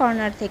হবে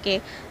কর্নার থেকে।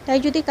 তাই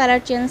যদি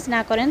কালার চেঞ্জ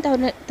না করেন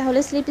তাহলে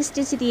স্লিপ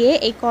স্টিচ দিয়ে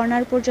এই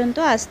কর্নার পর্যন্ত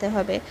আসতে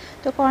হবে।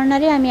 তো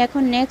কর্নারে আমি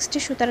এখন নেক্সট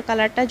সুতার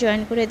কালারটা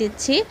জয়েন করে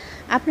দিচ্ছি।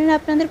 আপনারা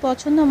আপনাদের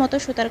পছন্দ মতো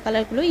সুতার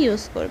কালারগুলো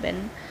ইউজ করবেন।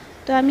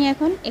 তো আমি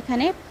এখন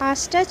এখানে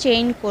 5টা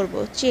চেইন করব,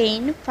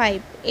 চেইন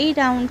 5। এই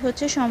রাউন্ড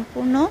হচ্ছে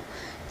সম্পূর্ণ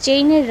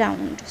চেইনের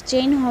রাউন্ড,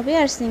 চেইন হবে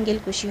আর সিঙ্গেল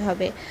কুশি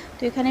হবে।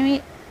 তো এখানে আমি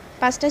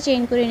 5টা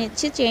চেইন করে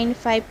নিচ্ছি, চেইন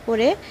 5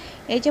 করে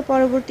এই যে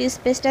পরবর্তী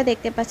স্পেসটা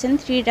দেখতে পাচ্ছেন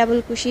 3 ডাবল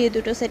কুশি,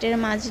 দুটো সেটের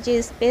মাঝে যে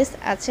স্পেস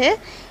আছে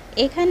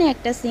এখানে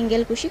একটা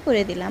সিঙ্গেল কুশি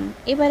করে দিলাম।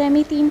 এবার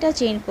আমি 3টা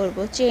চেইন করব,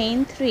 চেইন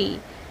 3,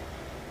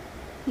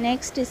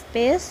 নেক্সট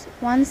স্পেস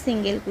 1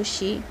 সিঙ্গেল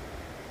কুশি।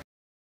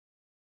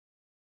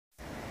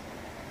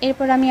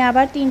 এরপর আমি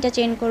আবার 3টা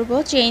চেইন করব,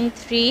 চেইন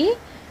 3,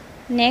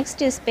 নেক্সট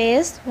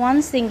স্পেস 1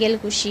 সিঙ্গেল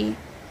কুশি।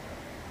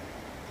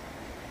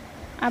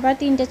 আবার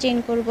 3টা চেইন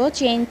করব,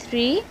 চেইন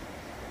 3,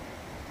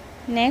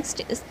 নেক্সট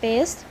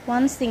স্পেস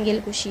 1 সিঙ্গেল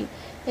কুশি।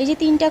 এই যে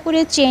 3টা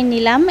করে চেইন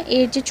নিলাম,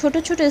 এর যে ছোট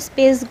ছোট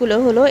স্পেসগুলো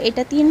হলো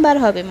এটা 3বার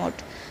হবে মোট,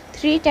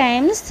 3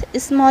 টাইমস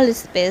স্মল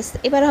স্পেস।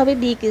 এবার হবে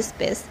বিগ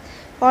স্পেস।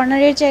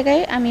 কর্নারের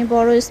জায়গায় আমি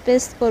বড়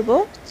স্পেস করব,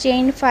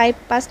 চেইন 5,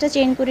 5টা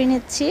চেইন করে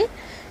নিচ্ছি।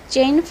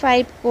 চেইন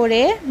 5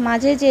 করে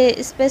মাঝে যে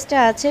স্পেসটা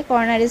আছে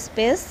কর্নার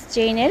স্পেস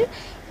চেইনের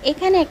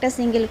এখানে একটা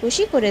সিঙ্গেল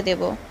কুশি করে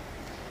দেব।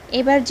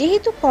 এবার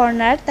যেহেতু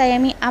কর্নার তাই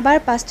আমি আবার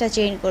 5টা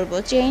চেইন করব,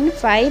 চেইন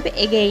 5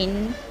 এগেইন।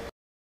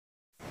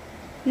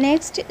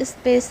 নেক্সট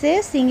স্পেসে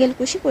সিঙ্গেল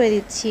কুশি করে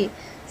দিচ্ছি,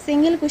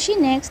 সিঙ্গেল কুশি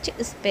নেক্সট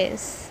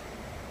স্পেস,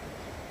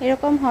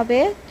 এরকম হবে।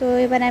 তো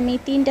এবার আমি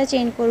 3টা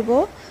চেইন করব,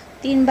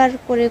 3বার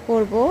করে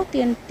করব,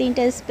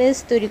 3টা স্পেস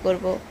তৈরি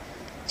করব।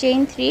 চেইন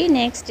 3,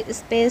 নেক্সট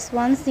স্পেস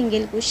 1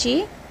 সিঙ্গেল কুশি,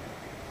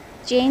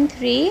 চেইন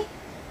 3,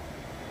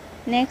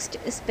 নেক্সট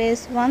স্পেস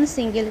 1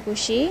 সিঙ্গেল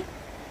কুশি,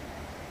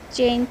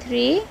 চেইন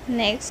 3,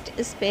 নেক্সট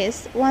স্পেস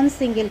 1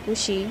 সিঙ্গেল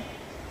কুশি।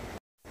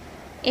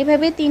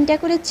 এভাবে 3টা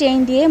করে চেইন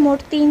দিয়ে মোট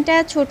 3টা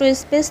ছোট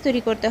স্পেস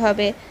তৈরি করতে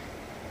হবে।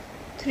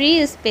 3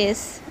 স্পেস,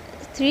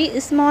 3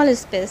 স্মল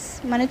স্পেস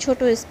মানে ছোট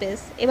স্পেস।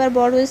 এবার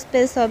বড়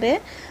স্পেস হবে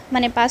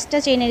মানে 5টা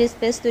চেইনের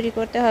স্পেস তৈরি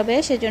করতে হবে,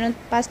 সেজন্য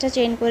 5টা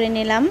চেইন করে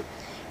নিলাম।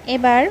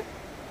 এবার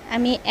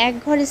আমি এক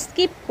ঘর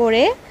স্কিপ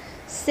করে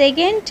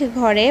সেকেন্ড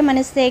ঘরে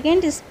মানে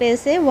সেকেন্ড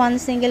স্পেসে 1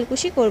 সিঙ্গেল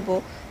কুশি করব,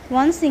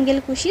 1 সিঙ্গেল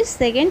কুশি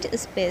সেকেন্ড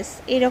স্পেস,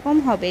 এরকম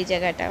হবে এই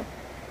জায়গাটা।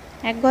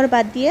 এক ঘর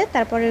বাদ দিয়ে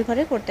তারপরের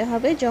ঘরে করতে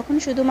হবে যখন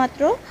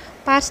শুধুমাত্র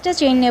 5টা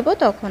চেইন নেব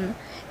তখন।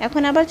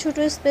 এখন আবার ছোট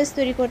স্পেস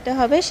তৈরি করতে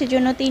হবে,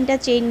 সেজন্য 3টা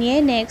চেইন নিয়ে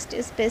নেক্সট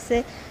স্পেসে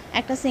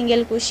একটা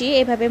সিঙ্গেল কুশি,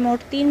 এভাবে মোট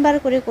 3বার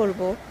করে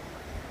করব।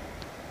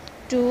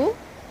 2,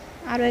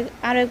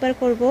 আরও একবার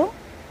করব,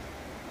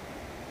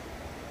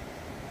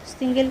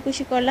 সিঙ্গেল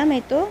কুশি করলাম,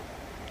 এই তো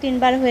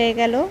 3বার হয়ে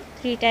গেল,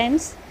 3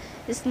 টাইমস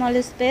স্মল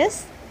স্পেস।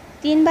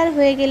 3বার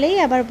হয়ে গেলেই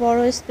আবার বড়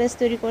স্পেস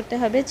তৈরি করতে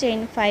হবে চেইন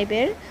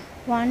 5-এর,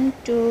 1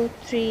 2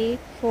 3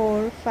 4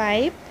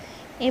 5।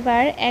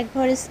 এবার এক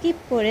ঘর স্কিপ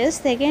করে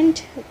সেকেন্ড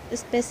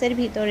স্পেসের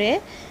ভিতরে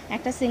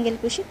একটা সিঙ্গেল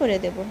কুশি করে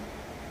দেব।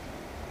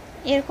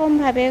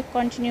 এরকমভাবে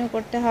কন্টিনিউ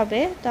করতে হবে।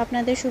 তো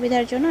আপনাদের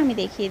সুবিধার জন্য আমি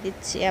দেখিয়ে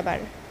দিচ্ছি আবার।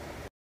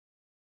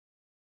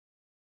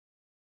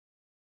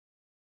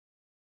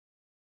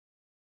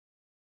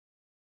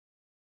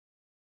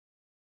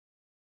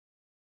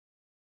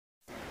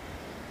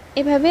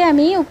 এভাবে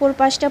আমি উপর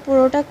পাশটা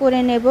পুরোটা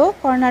করে নেব,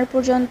 কর্নার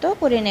পর্যন্ত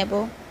করে নেব,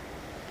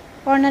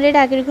 কর্নারের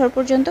আগের ঘর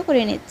পর্যন্ত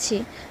করে নিচ্ছি।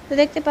 তো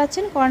দেখতে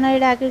পাচ্ছেন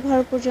কর্নারের আগের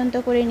ঘর পর্যন্ত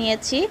করে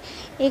নিয়েছি।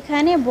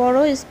 এখানে বড়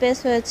স্পেস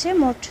হয়েছে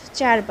মোট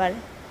 4বার,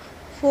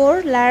 4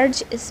 লার্জ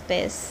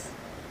স্পেস।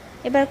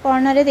 এবার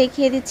কর্নারে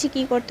দেখিয়ে দিচ্ছি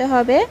কি করতে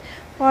হবে।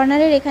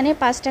 কর্নারের এখানে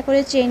 5টা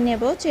করে চেইন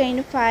নেব, চেইন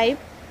 5,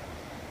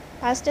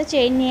 5টা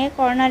চেইন নিয়ে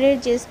কর্নারের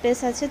যে স্পেস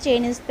আছে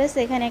চেইন স্পেস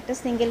এখানে একটা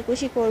সিঙ্গেল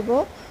কুশি করব,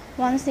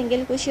 1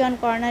 সিঙ্গেল কুশি অন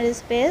কর্নার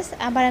স্পেস।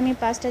 আবার আমি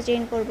 5টা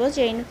চেইন করব,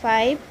 চেইন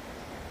 5,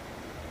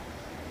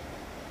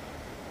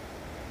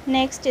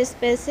 নেক্সট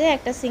স্পেসে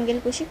একটা সিঙ্গেল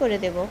কুশি করে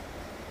দেব।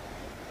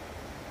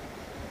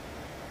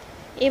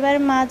 এবার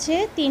মাঝে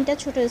 3টা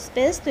ছোট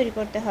স্পেস তৈরি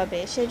করতে হবে,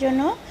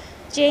 সেজন্য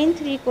চেইন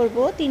 3 করব,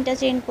 3টা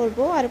চেইন করব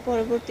আর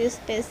পরবর্তী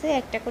স্পেসে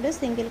একটা করে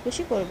সিঙ্গেল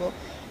কুশি করব।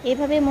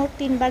 এভাবে মোট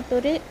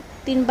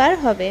 3বার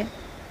হবে,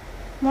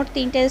 মোট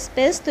 3টা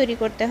স্পেস তৈরি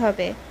করতে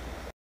হবে।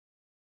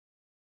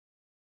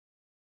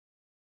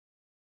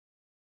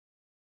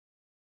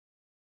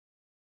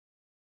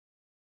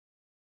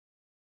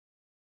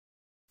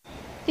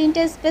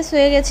 3টা স্পেস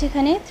হয়ে গেছে,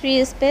 এখানে 3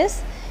 স্পেস।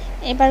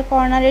 এবার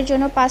কর্নারের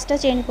জন্য 5টা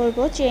চেইন করব,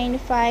 চেইন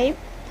 5,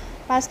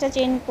 5টা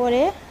চেইন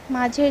করে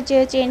মাঝের যে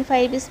চেইন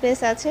 5 স্পেস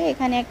আছে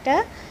এখানে একটা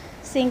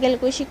সিঙ্গেল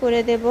কুশি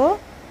করে দেব।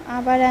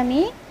 আবার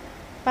আমি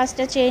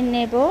 5টা চেইন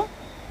নেব,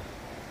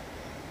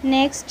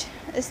 নেক্সট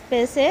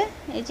স্পেসে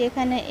এই যে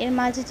এখানে এর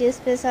মাঝে যে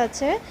স্পেস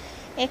আছে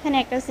এখানে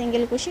একটা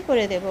সিঙ্গেল কুশি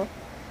করে দেব।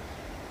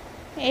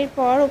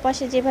 এরপর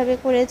ওপাশে যেভাবে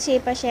করেছি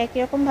এই পাশে একই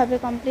রকমভাবে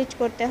কমপ্লিট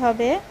করতে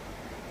হবে,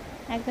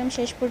 একদম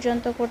শেষ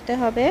পর্যন্ত করতে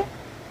হবে।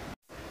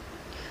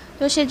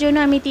 তো সেজন্য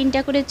আমি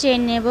 3টা করে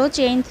চেইন নেব,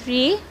 চেইন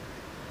 3,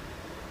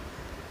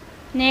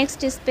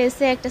 নেক্সট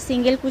স্পেসে একটা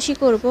সিঙ্গেল কুশি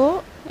করব।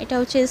 এটা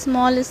হচ্ছে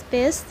স্মল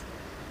স্পেস,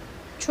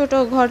 ছোট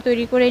ঘর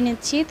তৈরি করে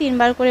নিচ্ছি,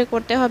 3বার করে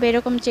করতে হবে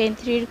এরকম চেইন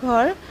 3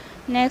 ঘর।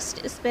 নেক্সট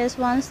স্পেস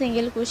 1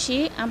 সিঙ্গেল কুশি,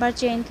 আবার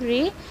চেইন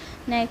 3,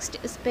 নেক্সট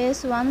স্পেস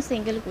 1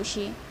 সিঙ্গেল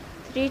কুশি,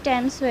 3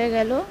 টাইমস হয়ে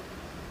গেল,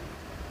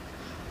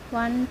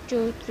 1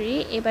 2 3।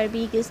 এবার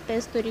বিগ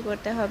স্পেস তৈরি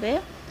করতে হবে,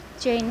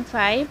 চেইন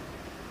 5,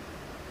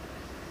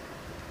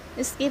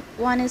 স্কিপ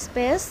 1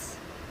 স্পেস,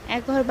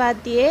 এক ঘর বাদ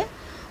দিয়ে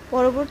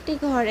পরবর্তী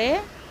ঘরে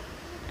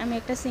আমি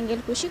একটা সিঙ্গেল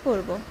কুশি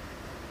করব।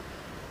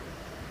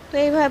 তো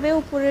এইভাবে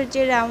উপরের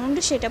যে রাউন্ড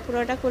সেটা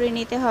পুরোটা করে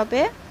নিতে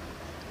হবে,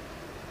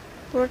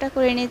 পুরোটা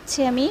করে নিচ্ছি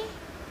আমি।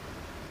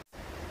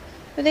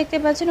 তো দেখতে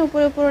পাচ্ছেন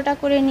উপরে পুরোটা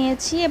করে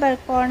নিয়েছি। এবার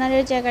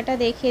কর্নারের জায়গাটা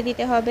দেখিয়ে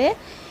দিতে হবে।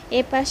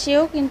 এ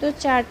পাশেও কিন্তু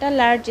 4টা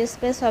লার্জ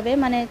স্পেস হবে,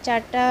 মানে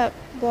 4টা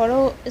বড়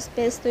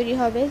স্পেস তৈরি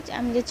হবে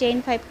আমি যে চেইন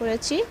 5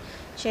 করেছি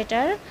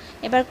সেটার।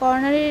 এবার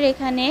কর্নারের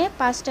এখানে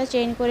 5টা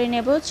চেইন করে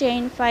নেব,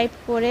 চেইন 5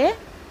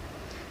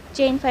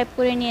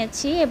 করে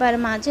নিয়েছি। এবার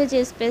মাঝে যে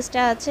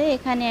স্পেসটা আছে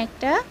এখানে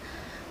একটা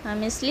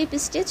আমি স্লিপ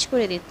স্টিচ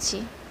করে দিচ্ছি।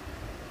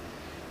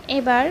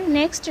 এবার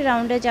নেক্সট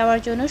রাউন্ডে যাওয়ার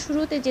জন্য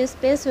শুরুতে যে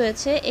স্পেস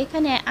হয়েছে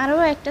এখানে আরও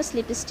একটা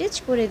স্লিপ স্টিচ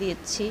করে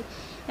দিচ্ছি।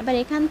 এবার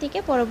এখান থেকে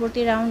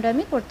পরবর্তী রাউন্ড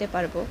আমি করতে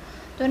পারবো।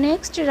 তো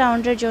নেক্সট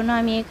রাউন্ডের জন্য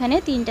আমি এখানে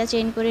 3টা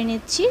চেইন করে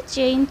নিচ্ছি,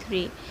 চেইন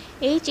 3।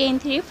 এই চেইন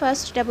 3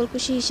 ফার্স্ট ডাবল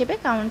কুশি হিসেবে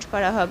কাউন্ট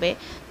করা হবে।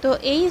 তো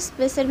এই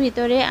স্পেসের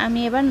ভিতরে আমি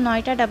এবার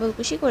 9টা ডাবল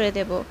কুশি করে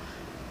দেব,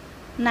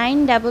 9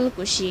 ডাবল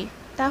কুশি।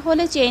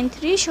 তাহলে চেইন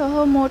 3 সহ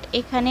মোট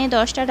এখানে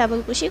 10টা ডাবল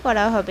কুশি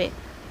করা হবে।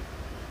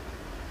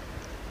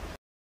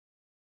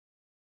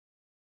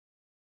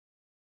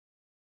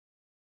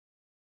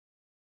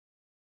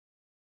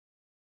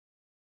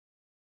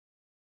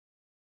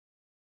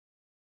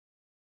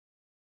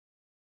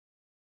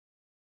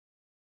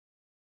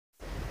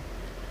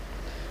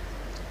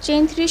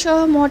 চেইন 3 সহ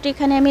মোট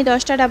এখানে আমি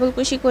 10টা ডাবল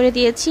কুশি করে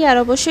দিয়েছি, আর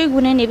অবশ্যই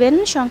গুনে নেবেন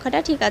সংখ্যাটা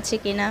ঠিক আছে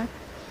কিনা।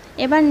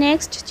 এবার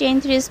নেক্সট চেইন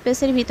 3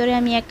 স্পেসের ভিতরে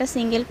আমি একটা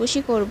সিঙ্গেল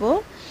কুশি করব,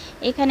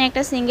 এখানে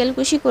একটা সিঙ্গেল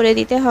কুশি করে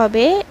দিতে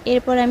হবে।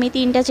 এরপর আমি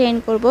 3টা চেইন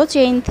করব,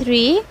 চেইন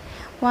 3,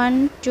 1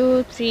 2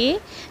 3,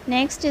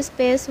 নেক্সট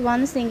স্পেস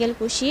 1 সিঙ্গেল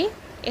কুশি,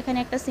 এখানে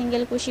একটা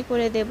সিঙ্গেল কুশি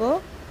করে দেব।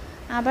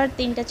 আবার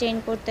 3টা চেইন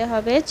করতে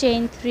হবে,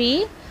 চেইন 3,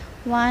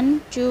 1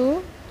 2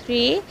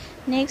 3,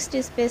 নেক্সট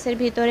স্পেসের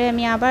ভিতরে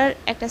আমি আবার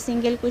একটা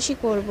সিঙ্গেল কুশি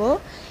করব।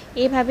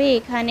 এভাবে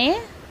এখানে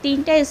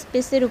 3টা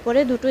স্পেসের উপরে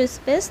 2টো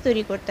স্পেস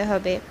তৈরি করতে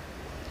হবে।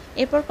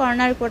 এরপর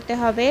কর্নার করতে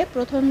হবে।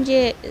 প্রথম যে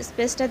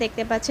স্পেসটা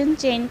দেখতে পাচ্ছেন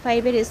চেইন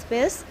 5 এর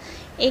স্পেস,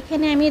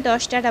 এখানে আমি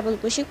 10টা ডাবল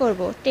কুশি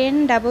করব, 10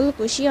 ডাবল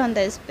কুশি অন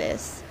দ্য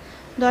স্পেস,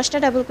 10টা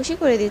ডাবল কুশি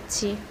করে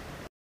দিচ্ছি।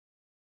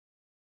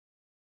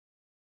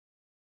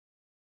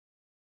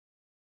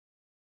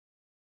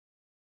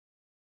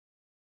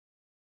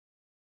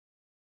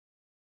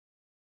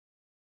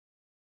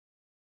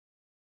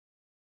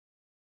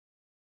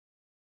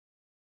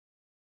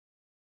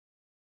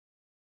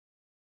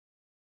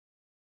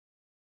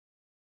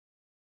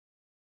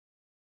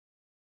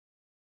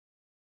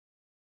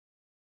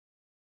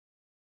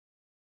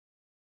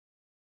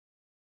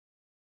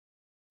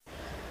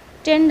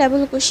 টেন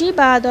ডাবল কুশি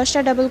বা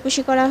 10টা ডাবল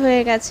কুশি করা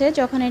হয়ে গেছে।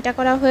 যখন এটা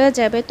করা হয়ে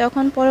যাবে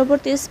তখন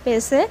পরবর্তী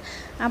স্পেসে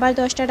আবার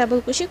 10টা ডাবল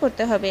কুশি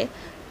করতে হবে।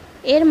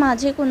 এর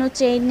মাঝে কোনো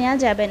চেইন নেওয়া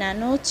যাবে না,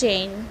 no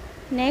chain.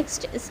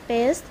 Next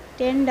space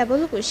 10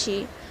 double কুশি।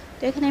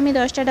 তো এখানে আমি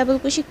 10টা ডাবল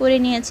কুশি করে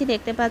নিয়েছি,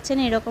 দেখতে পাচ্ছেন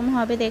এরকম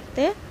হবে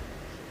দেখতে,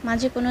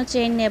 মাঝে কোনো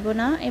চেইন নেব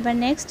না। এবার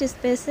নেক্সট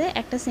স্পেসে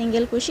একটা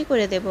সিঙ্গেল কুশি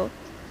করে দেব।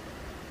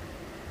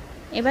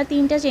 এবার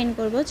 3টা চেইন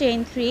করব,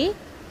 চেইন 3,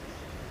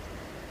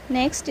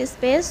 নেক্সট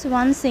স্পেস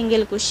 1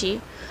 সিঙ্গেল কুশি,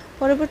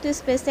 পরবর্তী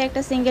স্পেসে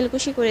একটা সিঙ্গেল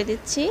কুশি করে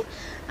দিচ্ছি।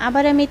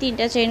 আবার আমি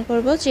 3টা চেইন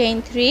করব, চেইন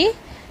 3,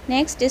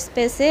 নেক্সট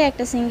স্পেসে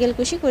একটা সিঙ্গেল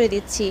কুশি করে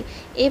দিচ্ছি।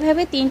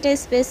 এইভাবে 3টা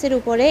স্পেসের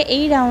উপরে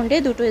এই রাউন্ডে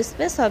 2টো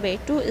স্পেস হবে,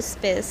 2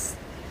 স্পেস।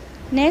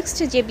 নেক্সট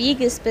যে বিগ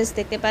স্পেস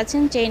দেখতে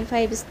পাচ্ছেন চেইন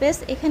 5 স্পেস,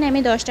 এখানে আমি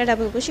 10টা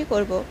ডাবল কুশি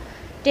করব,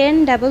 10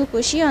 ডাবল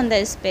কুশি অন দ্য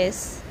স্পেস।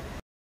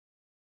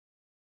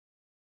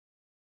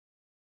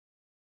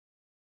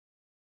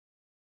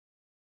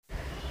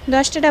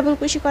 10টা ডাবল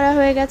কুশি করা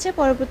হয়ে গেছে।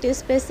 পরবর্তী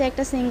স্পেসে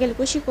একটা সিঙ্গেল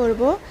কুশি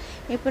করব।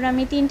 এরপর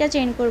আমি 3টা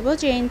চেইন করব,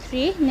 চেইন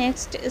 3,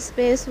 নেক্সট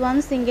স্পেস 1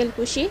 সিঙ্গেল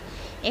কুশি,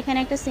 এখানে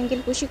একটা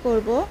সিঙ্গেল কুশি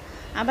করব।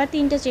 আবার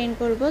 3টা চেইন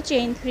করব,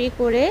 চেইন 3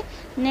 করে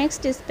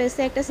নেক্সট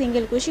স্পেসে একটা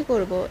সিঙ্গেল কুশি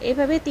করব।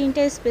 এভাবে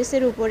 3টা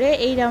স্পেসের উপরে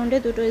এই রাউন্ডে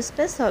 2টো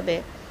স্পেস হবে।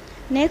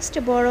 নেক্সট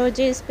বড়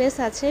যে স্পেস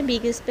আছে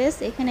বিগ স্পেস,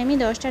 এখানে আমি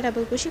 10টা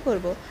ডাবল কুশি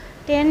করব,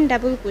 10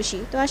 ডাবল কুশি।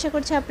 তো আশা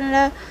করছি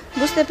আপনারা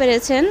বুঝতে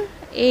পেরেছেন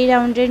এই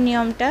রাউন্ডের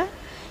নিয়মটা।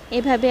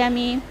 এভাবে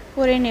আমি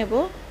করে নেব।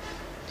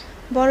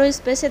 বড়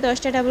স্পেসে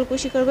 10টা ডাবল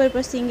কুশি করব,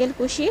 এরপর সিঙ্গেল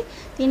কুশি,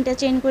 3টা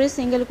চেইন করে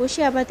সিঙ্গেল কুশি,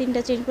 আবার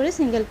 3টা চেইন করে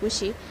সিঙ্গেল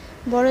কুশি।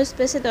 বড়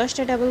স্পেসে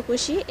 10টা ডাবল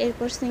কুশি,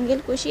 এরপর সিঙ্গেল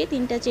কুশি,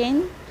 3টা চেইন,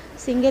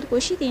 সিঙ্গেল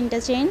কুশি, 3টা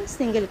চেইন,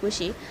 সিঙ্গেল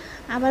কুশি।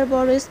 আবার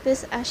বড় স্পেস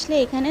আসলে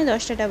এখানে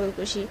 10টা ডাবল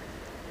কুশি,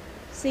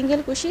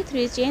 সিঙ্গেল কুশি,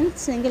 3 চেইন,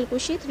 সিঙ্গেল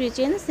কুশি, 3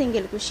 চেইন,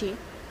 সিঙ্গেল কুশি।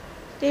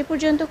 তো এই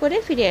পর্যন্ত করে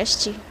ফিরে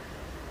আসছি।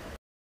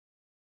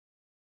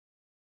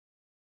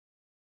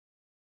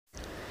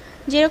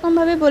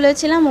 যেরকমভাবে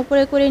বলেছিলাম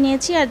উপরে করে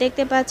নিয়েছি। আর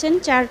দেখতে পাচ্ছেন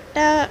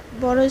 4টা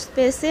বড়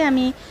স্পেসে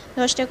আমি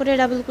 10টা করে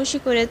ডাবল কুশি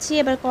করেছি।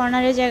 এবার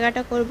কর্নারের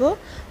জায়গাটা করব।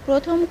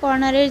 প্রথম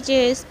কর্নারের যে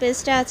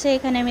স্পেসটা আছে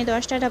এখানে আমি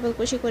 10টা ডাবল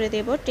কুশি করে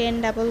দেব, 10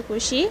 ডাবল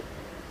কুশি।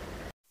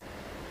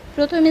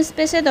 প্রথম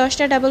স্পেসে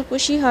 10টা ডাবল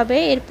কুশি হবে,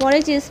 এরপরে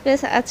যে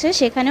স্পেস আছে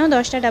সেখানেও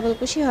 10টা ডাবল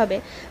কুশি হবে,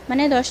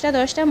 মানে 10টা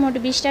 10টা মোট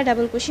 20টা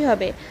ডাবল কুশি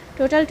হবে,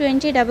 টোটাল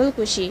 20 ডাবল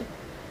কুশি।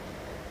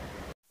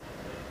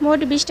 মোট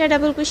 20টা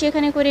ডাবল কুশি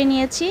এখানে করে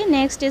নিয়েছি।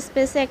 নেক্সট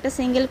স্পেসে একটা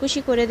সিঙ্গেল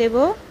কুশি করে দেব,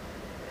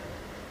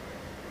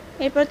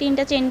 এরপর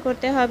 3টা চেইন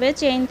করতে হবে,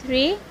 চেইন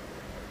 3।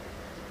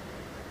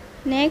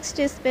 নেক্সট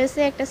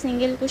স্পেসে একটা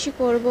সিঙ্গেল কুশি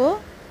করব,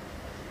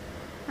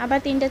 আবার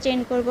 3টা চেইন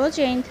করব,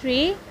 চেইন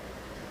 3।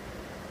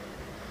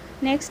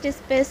 নেক্সট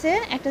স্পেসে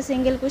একটা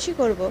সিঙ্গেল কুশি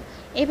করব।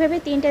 এইভাবে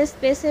 3টা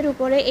স্পেসের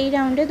উপরে এই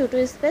রাউন্ডে 2টো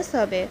স্পেস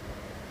হবে,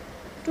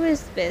 2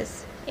 স্পেস।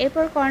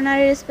 এরপর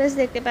কর্নারের স্পেস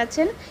দেখতে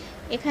পাচ্ছেন,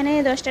 এখানে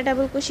 10টা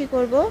ডাবল কুশি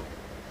করব,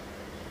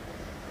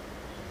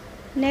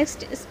 নেক্সট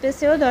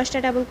স্পেসেও 10টা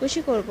ডাবল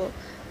কুশি করব,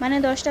 মানে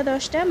 10টা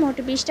 10টা মোট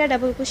 20টা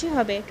ডাবল কুশি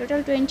হবে,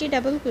 টোটাল 20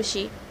 ডাবল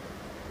কুশি।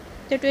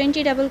 তো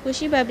 20 ডাবল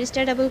কুশি বা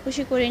 20টা ডাবল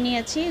কুশি করে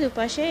নিয়েছি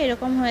দুপাশে,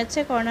 এরকম হয়েছে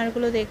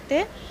কর্নারগুলো দেখতে।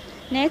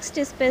 নেক্সট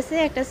স্পেসে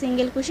একটা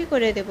সিঙ্গেল কুশি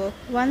করে দেব,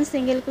 1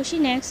 সিঙ্গেল কুশি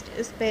নেক্সট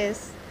স্পেস।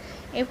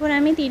 এরপর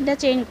আমি 3টা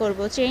চেইন করব,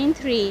 চেইন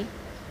 3।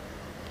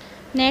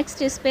 নেক্সট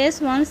স্পেস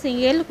 1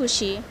 সিঙ্গেল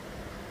কুশি,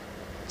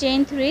 চেইন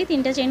 3,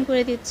 3টা চেইন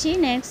করে দিচ্ছি,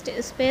 নেক্সট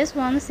স্পেস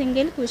 1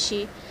 সিঙ্গেল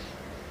কুশি।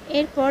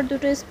 এরপর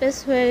 2টো স্পেস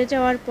হয়ে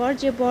যাওয়ার পর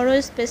যে বড়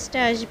স্পেসটা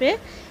আসবে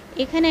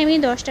এখানে আমি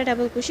 10টা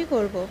ডাবল কুশি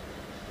করব,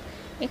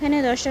 এখানে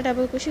 10টা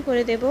ডাবল কুশি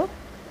করে দেব।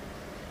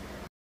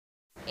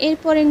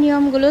 এরপরে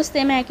নিয়মগুলো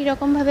সেম একই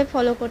রকমভাবে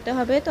ফলো করতে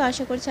হবে, তো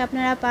আশা করছি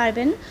আপনারা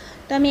পারবেন।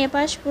 তো আমি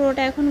এপাশ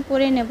পুরোটা এখন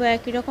করে নেব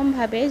একই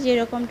রকমভাবে,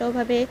 যেরকমটা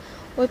ওভাবে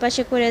ওই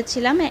পাশে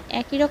করেছিলাম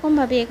একই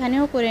রকমভাবে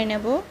এখানেও করে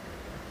নেব।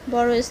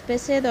 বড়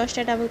স্পেসে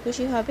 10টা ডাবল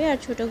কুশি হবে, আর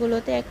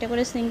ছোটোগুলোতে একটা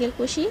করে সিঙ্গেল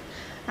কুশি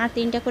আর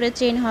 3টা করে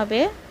চেইন হবে,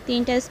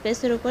 3টা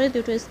স্পেসের উপরে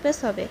 2টো স্পেস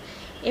হবে।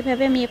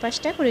 এভাবে আমি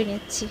এপাশটা করে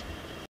নিচ্ছি।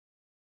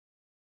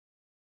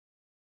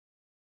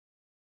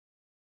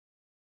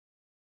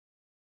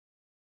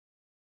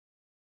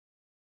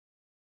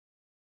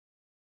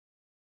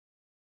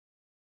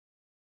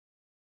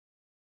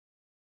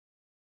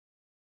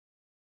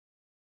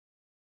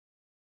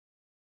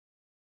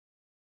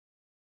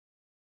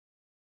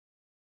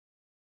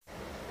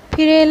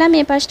 ফিরে এলাম,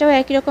 এ পাশটাও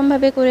একই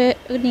রকমভাবে করে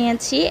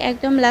নিয়েছি।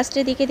 একদম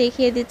লাস্টের দিকে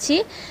দেখিয়ে দিচ্ছি,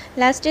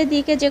 লাস্টের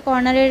দিকে যে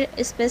কর্নারের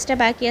স্পেসটা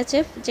বাকি আছে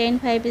চেইন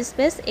 5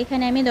 স্পেস,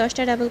 এখানে আমি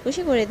 10টা ডাবল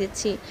কুশি করে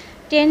দিচ্ছি,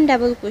 10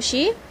 ডাবল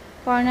কুশি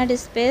কর্নার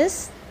স্পেস।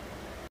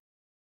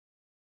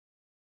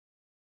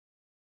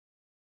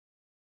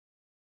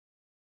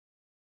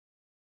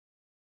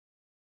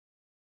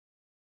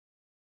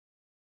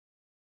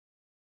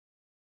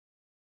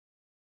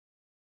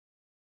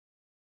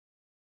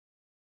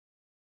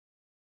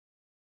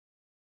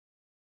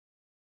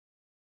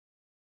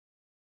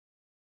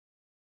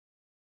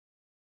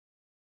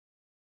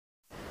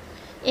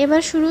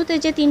 এবার শুরুতে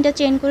যে 3টা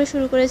চেইন করে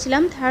শুরু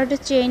করেছিলাম, থার্ড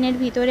চেইনের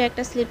ভিতরে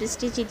একটা স্লিপ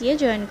স্টিচ দিয়ে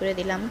জয়েন করে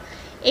দিলাম।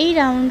 এই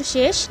রাউন্ড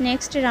শেষ,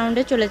 নেক্সট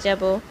রাউন্ডে চলে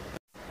যাব।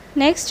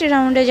 নেক্সট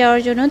রাউন্ডে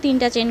যাওয়ার জন্য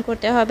 3টা চেইন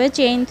করতে হবে,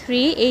 চেইন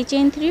 3। এই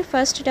চেইন 3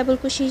 ফার্স্ট ডাবল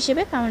কুশি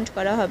হিসেবে কাউন্ট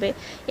করা হবে।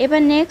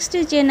 এবার নেক্সট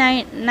যে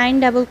 9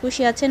 ডাবল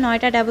কুশি আছে,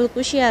 9টা ডাবল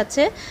কুশি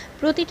আছে,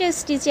 প্রতিটা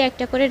স্টিচে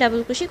একটা করে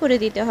ডাবল কুশি করে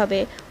দিতে হবে,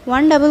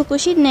 1 ডাবল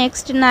কুশি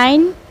নেক্সট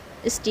 9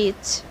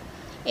 স্টিচ।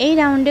 এই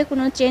রাউন্ডে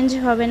কোনো চেঞ্জ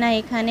হবে না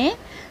এখানে।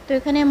 তো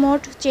এখানে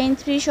মোট চেইন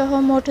 3 সহ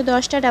মোট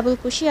 10টা ডাবল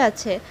কুশি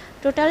আছে,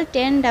 টোটাল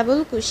 10 ডাবল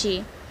কুশি।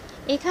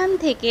 এখান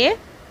থেকে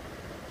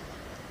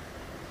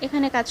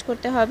এখানে কাজ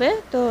করতে হবে।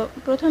 তো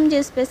প্রথম যে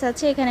স্পেস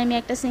আছে এখানে আমি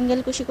একটা সিঙ্গেল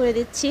কুশি করে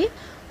দিচ্ছি,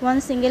 1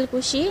 সিঙ্গেল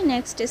কুশি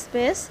নেক্সট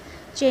স্পেস,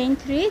 চেইন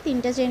 3,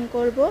 3টা চেইন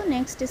করব,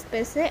 নেক্সট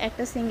স্পেসে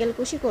একটা সিঙ্গেল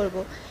কুশি করব।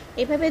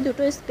 এভাবে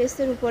দুটো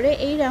স্পেসের উপরে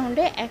এই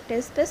রাউন্ডে একটা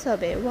স্পেস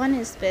হবে, 1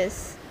 স্পেস।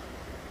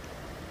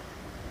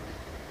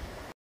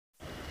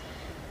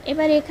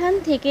 এবার এখান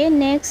থেকে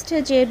নেক্সট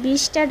যে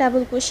 20টা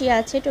ডাবল কুশি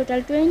আছে, টোটাল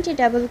 20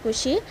 ডাবল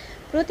কুশি,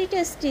 প্রতিটা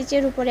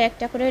স্টিচের উপরে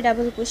একটা করে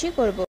ডাবল কুশি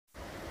করব,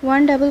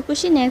 1 ডাবল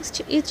কুশি নেক্সট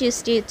ইচ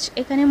স্টিচ।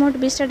 এখানে মোট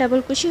 20টা ডাবল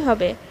কুশি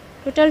হবে,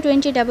 টোটাল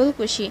 20 ডাবল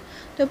কুশি।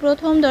 তো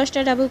প্রথম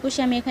 10টা ডাবল কুশি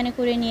আমি এখানে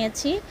করে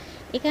নিয়েছি।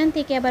 এখান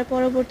থেকে আবার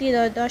পরবর্তী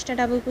 10টা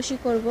ডাবল কুশি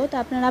করব। তো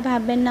আপনারা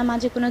ভাববেন না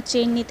মাঝে কোনো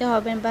চেইন নিতে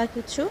হবে বা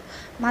কিছু,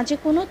 মাঝে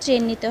কোনো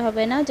চেইন নিতে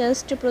হবে না,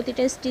 জাস্ট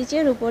প্রতিটা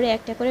স্টিচের উপরে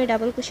একটা করে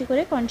ডাবল কুশি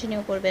করে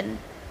কন্টিনিউ করবেন।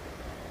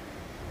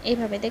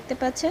 এইভাবে দেখতে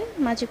পাচ্ছেন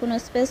মাঝে কোনো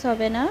স্পেস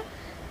হবে না,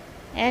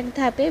 এক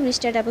ধাপে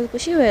 20টা ডাবল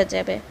কুশি হয়ে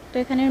যাবে। তো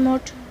এখানে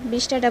মোট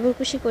 20টা ডাবল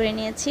কুশি করে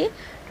নিয়েছি,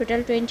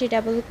 টোটাল 20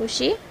 ডাবল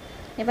কুশি।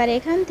 এবার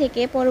এখান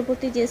থেকে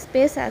পরবর্তী যে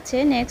স্পেস আছে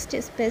নেক্সট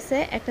স্পেসে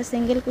একটা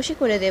সিঙ্গেল কুশি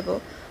করে দেব,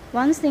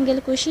 1 সিঙ্গেল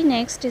কুশি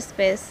নেক্সট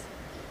স্পেস।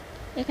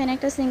 এখানে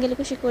একটা সিঙ্গেল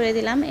কুশি করে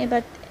দিলাম।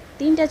 এবার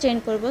 3টা চেইন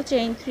করব,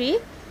 চেইন 3,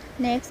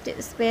 নেক্সট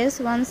স্পেস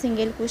 1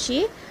 সিঙ্গেল কুশি,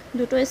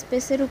 দুটো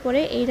স্পেসের উপরে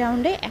এই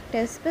রাউন্ডে একটা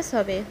স্পেস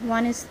হবে,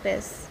 1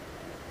 স্পেস।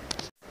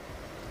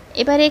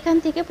 এবার এখান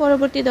থেকে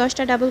পরবর্তী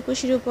 10টা ডাবল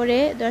কুশির উপরে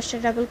 10টা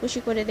ডাবল কুশি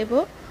করে দেব,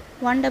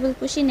 1 ডাবল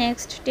কুশি,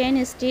 নেক্সট 10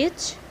 স্টিচ,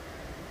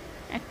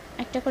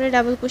 একটা করে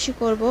ডাবল কুশি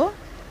করব।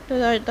 তো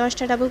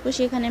 10টা ডাবল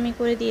কুশি এখানে আমি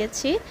করে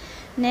দিয়েছি।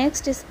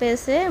 নেক্সট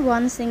স্পেসে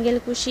 1 সিঙ্গেল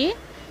কুশি,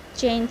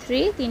 চেইন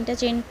 3, 3টা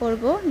চেইন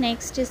করব।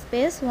 নেক্সট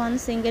স্পেস 1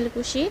 সিঙ্গেল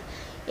কুশি,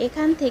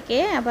 এখান থেকে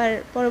আবার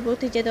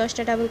পরবর্তী যে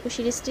 10টা ডাবল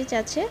কুশির স্টিচ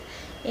আছে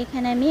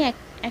এখানে আমি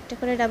একটা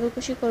করে ডাবল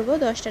কুশি করব।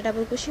 10টা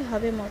ডাবল কুশি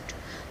হবে মোট।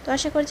 তো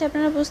আশা করছি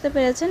আপনারা বুঝতে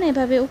পেরেছেন।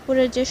 এভাবে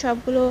উপরের যে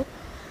সবগুলো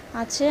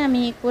আছে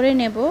আমি করে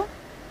নেব।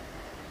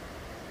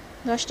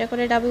 10টা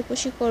করে ডাবল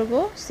কুশি করব,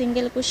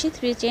 সিঙ্গেল কুশি,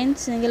 3 চেইন,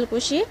 সিঙ্গেল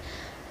কুশি,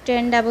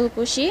 10 ডাবল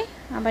কুশি,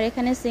 আবার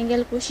এখানে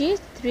সিঙ্গেল কুশি,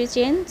 3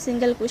 চেইন,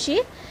 সিঙ্গেল কুশি।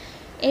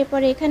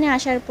 এরপর এখানে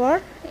আসার পর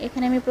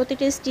এখানে আমি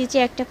প্রতিটি স্টিচে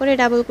একটা করে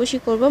ডাবল কুশি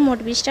করব, মোট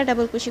 20টা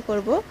ডাবল কুশি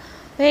করব।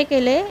 হয়ে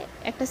গেলে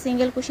একটা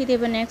সিঙ্গেল কুশি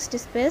দেব নেক্সট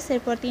স্পেস,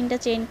 এরপর 3টা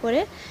চেইন করে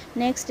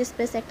নেক্সট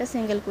স্পেস একটা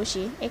সিঙ্গেল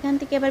কুশি, এখান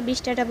থেকে আবার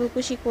 20টা ডাবল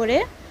কুশি করে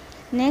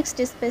নেক্সট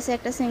স্পেসে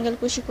একটা সিঙ্গেল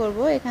কুশি করব,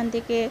 এখান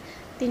থেকে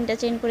 3টা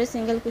চেইন করে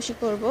সিঙ্গেল কুশি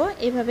করব।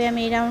 এইভাবে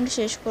আমি এই রাউন্ড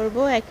শেষ করব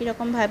একই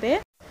রকম ভাবে।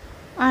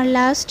 আর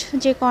লাস্ট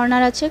যে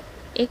কর্নার আছে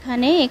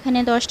এখানে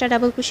 10টা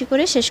ডাবল কুশি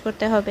করে শেষ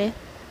করতে হবে।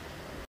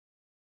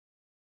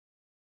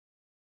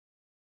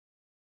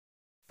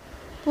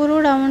 পুরো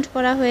রাউন্ড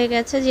করা হয়ে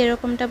গেছে,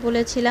 যেরকমটা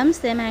বলেছিলাম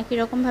সেম একই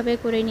রকমভাবে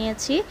করে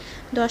নিয়েছি।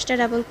 10টা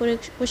ডাবল করে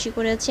কুশি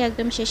করেছি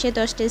একদম শেষে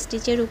 10টা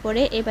স্টিচের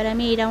উপরে। এবার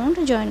আমি এই রাউন্ড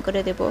জয়েন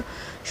করে দেব।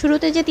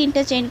 শুরুতে যে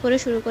 3টা চেইন করে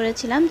শুরু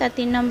করেছিলাম তার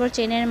 3 নম্বর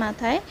চেইনের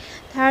মাথায়,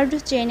 থার্ড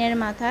চেইনের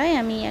মাথায়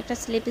আমি একটা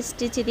স্লিপ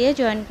স্টিচ দিয়ে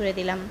জয়েন করে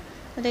দিলাম।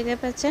 তো দেখতে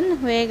পাচ্ছেন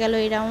হয়ে গেল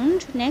এই রাউন্ড।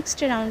 নেক্সট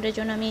রাউন্ডের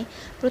জন্য আমি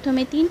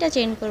প্রথমে 3টা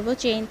চেইন করব,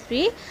 চেইন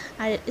 3,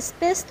 আর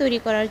স্পেস তৈরি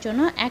করার জন্য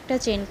একটা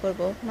চেইন করব,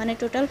 মানে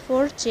টোটাল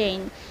 4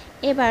 চেইন।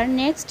 এবার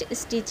নেক্সট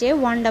স্টিচে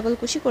 1 ডাবল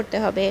কুশি করতে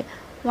হবে,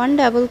 1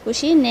 ডাবল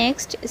কুশি,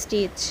 নেক্সট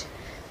স্টিচ।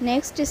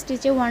 নেক্সট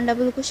স্টিচে 1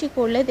 ডাবল কুশি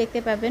করলে দেখতে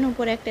পাবেন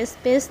উপরে একটা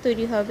স্পেস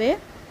তৈরি হবে।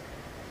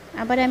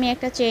 আবার আমি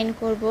একটা চেইন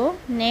করব,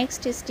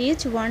 নেক্সট স্টিচ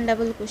 1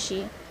 ডাবল কুশি।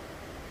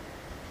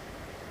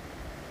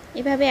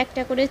 এভাবে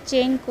একটা করে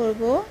চেইন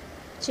করব,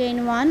 চেইন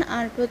 1,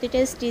 আর প্রতিটা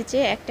স্টিচে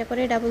একটা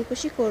করে ডাবল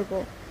কুশি করব।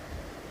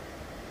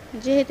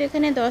 যেহেতু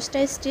এখানে 10টা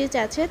স্টিচ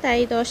আছে তাই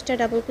 10টা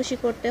ডাবল কুশি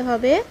করতে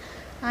হবে,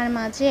 আর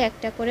মাঝে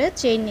একটা করে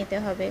চেইন নিতে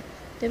হবে।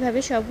 তো এভাবে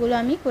সবগুলো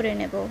আমি করে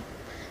নেব।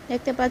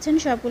 দেখতে পাচ্ছেন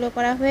সবগুলো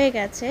করা হয়ে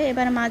গেছে।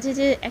 এবার মাঝে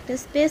যে একটা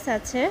স্পেস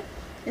আছে,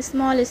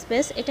 স্মল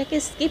স্পেস, এটাকে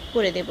স্কিপ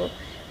করে দেব,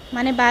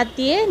 মানে বাদ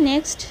দিয়ে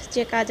নেক্সট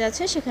যে কাজ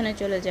আছে সেখানে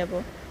চলে যাব।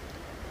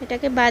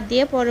 এটাকে বাদ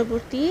দিয়ে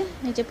পরবর্তী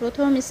এই যে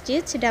প্রথম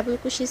স্টিচ ডাবল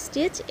কুশি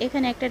স্টিচ,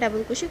 এখানে একটা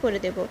ডাবল কুশি করে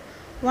দেব,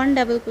 1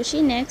 ডাবল কুশি,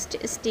 নেক্সট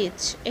স্টিচ,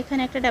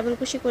 এখানে একটা ডাবল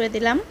কুশি করে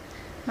দিলাম,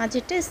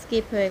 মাঝেরটা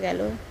স্কিপ হয়ে গেল।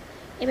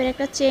 এবার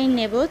একটা চেইন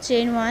নেব,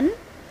 চেইন 1,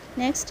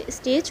 নেক্সট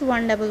স্টিচ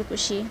 1 ডাবল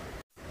কুশি,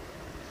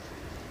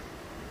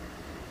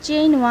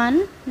 চেইন 1,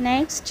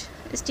 নেক্সট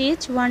স্টিচ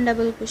 1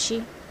 ডাবল কুশি।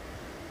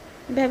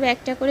 এভাবে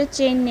একটা করে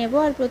চেইন নেব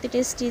আর প্রতিটা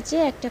স্টিচে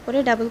একটা করে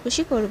ডাবল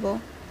কুশি করব।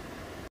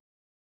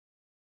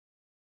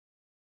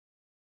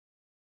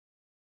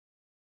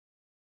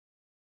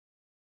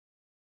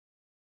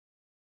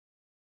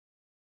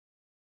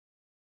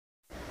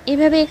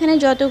 এভাবে এখানে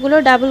যতগুলো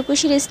ডাবল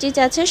কুশির স্টিচ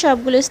আছে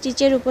সবগুলো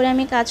স্টিচের উপরে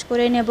আমি কাজ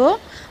করে নেব।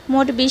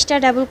 মোট 20টা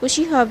ডাবল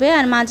কুশি হবে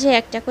আর মাঝে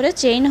একটা করে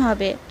চেইন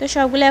হবে। তো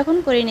সবগুলো এখন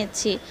করে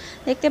নিচ্ছি।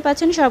 দেখতে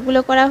পাচ্ছেন সবগুলো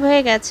করা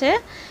হয়ে গেছে।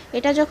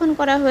 এটা যখন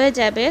করা হয়ে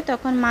যাবে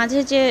তখন মাঝে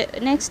যে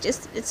নেক্সট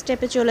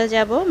স্টেপে চলে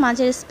যাব,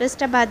 মাঝের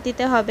স্পেসটা বাদ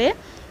দিতে হবে,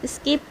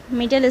 স্কিপ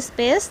মিডল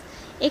স্পেস।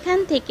 এখান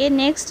থেকে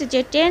নেক্সট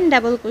যে 10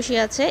 ডাবল কুশি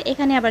আছে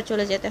এখানে আবার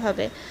চলে যেতে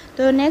হবে।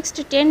 তো নেক্সট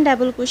 10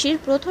 ডাবল কুশির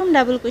প্রথম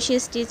ডাবল কুশি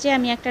স্টিচে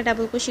আমি একটা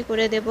ডাবল কুশি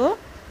করে দেব।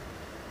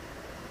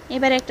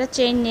 এবার একটা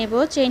চেইন নেব,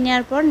 চেইন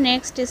নেওয়ার পর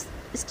নেক্সট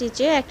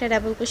স্টিচে একটা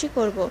ডাবল কুশি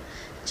করব,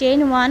 চেইন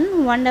 1,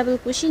 1 ডাবল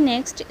কুশি,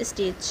 নেক্সট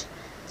স্টিচ,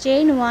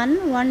 চেইন 1,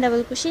 1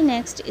 ডাবল কুশি,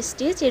 নেক্সট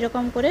স্টিচ।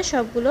 এরকম করে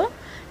সবগুলো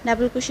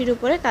ডাবল কুশির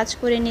উপরে কাজ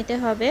করে নিতে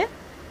হবে।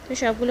 তো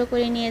সবগুলো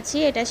করে নিয়েছি।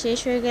 এটা শেষ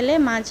হয়ে গেলে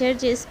মাঝের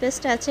যে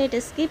স্পেসটা আছে এটা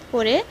স্কিপ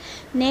করে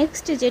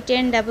নেক্সট যে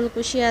 10 ডাবল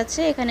কুশি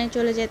আছে এখানে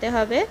চলে যেতে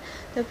হবে।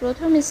 তো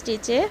প্রথম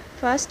স্টিচে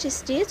ফার্স্ট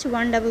স্টিচ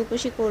 1 ডাবল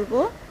কুশি করব,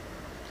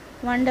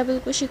 1 ডাবল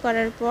কুশি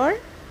করার পর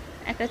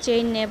একটা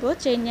চেইন নেব,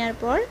 চেইন নেওয়ার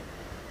পর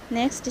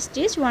নেক্সট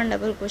স্টিচ 1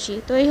 ডাবল কুশি।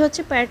 তো এই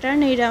হচ্ছে প্যাটার্ন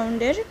এই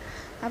রাউন্ডের।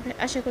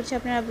 আশা করছি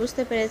আপনারা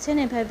বুঝতে পেরেছেন।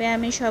 এভাবে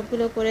আমি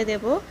সবগুলো করে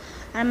দেব।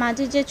 আর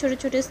মাঝে যে ছোট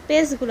ছোট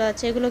স্পেসগুলো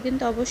আছে এগুলো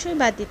কিন্তু অবশ্যই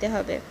বাদ দিতে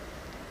হবে।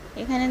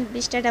 এখানে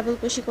 20টা ডাবল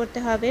কুশি করতে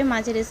হবে,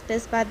 মাঝের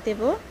স্পেস বাদ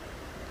দেব।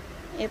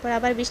 এরপর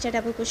আবার 20টা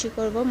ডাবল কুশি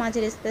করব,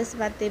 মাঝের স্পেস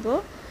বাদ দেব।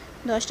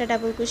 10টা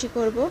ডাবল কুশি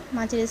করব,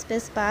 মাঝের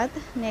স্পেস বাদ,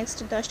 নেক্সট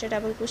 10টা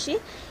ডাবল কুশি।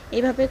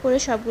 এইভাবে করে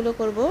সবগুলো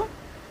করব।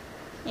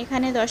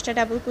 এখানে 10টা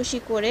ডাবল কুশি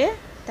করে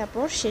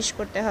তারপর শেষ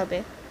করতে হবে।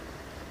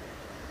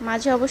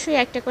 মাঝে অবশ্যই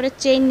একটা করে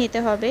চেইন নিতে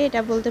হবে,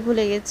 এটা বলতে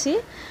ভুলে গেছি।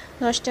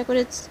 10টা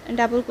করে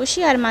ডাবল কুশি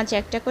আর মাঝে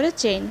একটা করে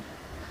চেইন।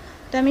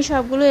 তো আমি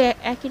সবগুলো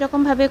একই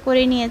রকমভাবে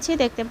করে নিয়েছি।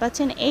 দেখতে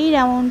পাচ্ছেন এই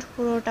রাউন্ড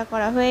পুরোটা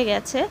করা হয়ে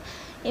গেছে।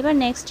 এবার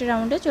নেক্সট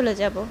রাউন্ডে চলে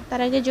যাব।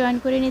 তার আগে জয়েন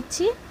করে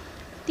নিচ্ছি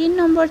 3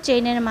 নম্বর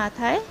চেইনের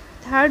মাথায়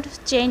থার্ড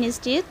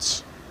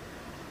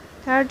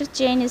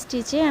চেইন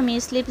স্টিচে আমি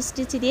স্লিপ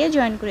স্টিচ দিয়ে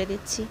জয়েন করে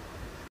দিচ্ছি।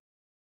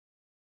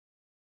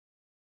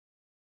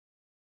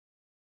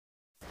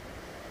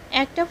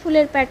 একটা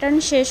ফুলের প্যাটার্ন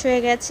শেষ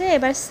হয়ে গেছে,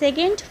 এবার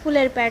সেকেন্ড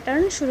ফুলের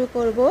প্যাটার্ন শুরু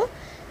করব।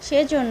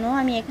 সেজন্য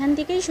আমি এখান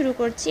থেকেই শুরু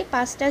করছি,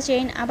 5টা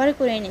চেইন আবার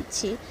করে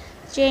নিচ্ছি।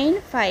 চেইন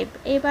 5,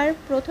 এবার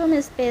প্রথম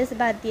স্পেস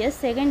বাদ দিয়ে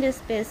সেকেন্ড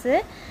স্পেসে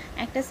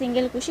একটা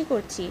সিঙ্গেল কুশি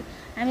করছি।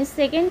 আমি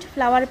সেকেন্ড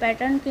ফ্লাওয়ার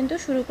প্যাটার্ন কিন্তু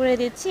শুরু করে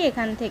দিচ্ছি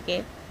এখান থেকে।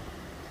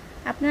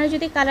 আপনারা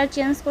যদি কালার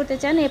চেঞ্জ করতে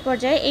চান এ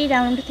পর্যায়ে এই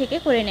রাউন্ড থেকে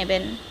করে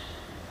নেবেন।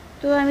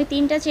 তো আমি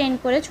 3টা চেইন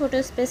করে ছোট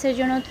স্পেসের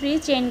জন্য 3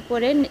 চেইন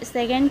করে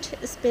সেকেন্ড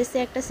স্পেসে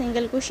একটা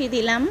সিঙ্গেল কুশি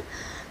দিলাম।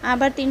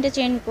 আবার 3টে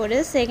চেইন করে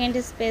সেকেন্ড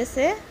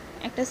স্পেসে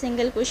একটা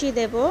সিঙ্গেল কুশি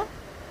দেব।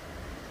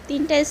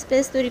 3টা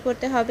স্পেস তৈরি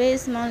করতে হবে,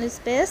 স্মল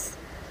স্পেস।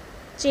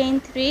 চেইন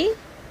 3,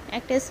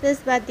 একটা স্পেস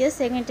বাদ দিয়ে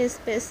সেকেন্ড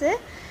স্পেসে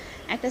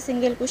একটা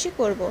সিঙ্গেল কুশি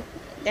করব।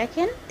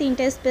 দেখেন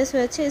 3টা স্পেস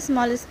হয়েছে,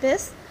 স্মল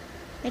স্পেস,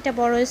 এটা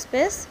বড়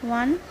স্পেস,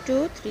 1 2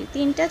 3,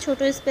 3টা ছোট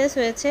স্পেস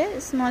হয়েছে,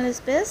 স্মল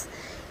স্পেস।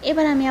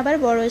 এবার আমি আবার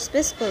বড়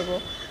স্পেস করব,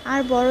 আর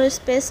বড়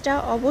স্পেসটা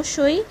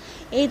অবশ্যই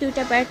এই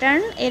দুটো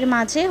প্যাটার্ন এর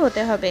মাঝে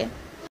হতে হবে।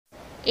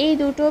 এই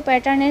দুটো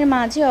প্যাটার্নের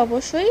মাঝে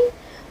অবশ্যই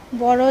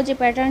বড় যে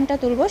প্যাটার্নটা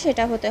তুলব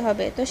সেটা হতে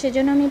হবে। তো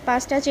সেজন্য আমি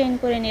 5টা চেইন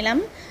করে নিলাম।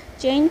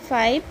 চেইন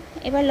 5,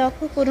 এবার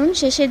লক্ষ্য করুন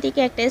শেষের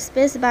দিকে একটা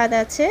স্পেস বাদ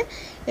আছে,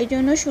 এই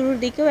জন্য শুরুর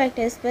দিকেও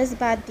একটা স্পেস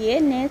বাদ দিয়ে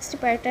নেক্সট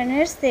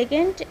প্যাটার্নের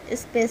সেকেন্ড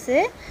স্পেসে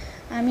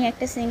আমি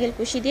একটা সিঙ্গেল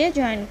কুশি দিয়ে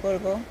জয়েন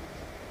করব।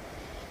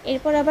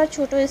 এরপর আবার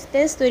ছোট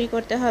স্পেস তৈরি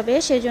করতে হবে,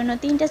 সেজন্য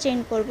 3টা চেইন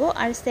করব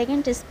আর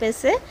সেকেন্ড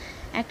স্পেসে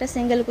একটা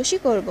সিঙ্গেল কুশি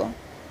করব।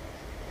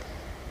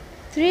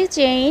 3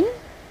 চেইন,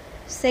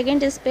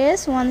 সেকেন্ড স্পেস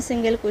 1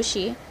 সিঙ্গেল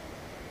কুশি।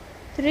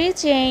 3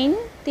 চেইন,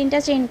 3টা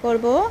চেইন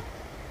করব,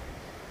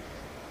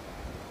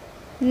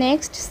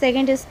 নেক্সট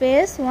সেকেন্ড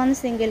স্পেস 1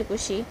 সিঙ্গেল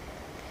কুশি।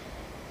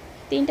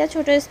 3টা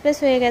ছোট স্পেস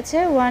হয়ে গেছে,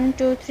 1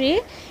 2 3।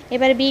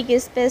 এবার বিগ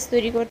স্পেস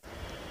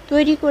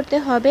তৈরি করতে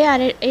হবে,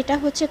 আর এটা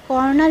হচ্ছে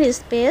কর্নার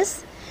স্পেস।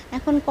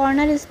 এখন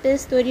কর্নার স্পেস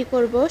তৈরি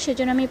করব,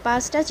 সেজন্য আমি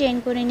 5টা চেইন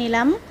করে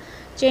নিলাম।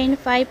 চেইন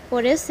 5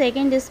 করে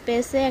সেকেন্ড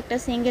স্পেসে একটা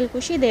সিঙ্গেল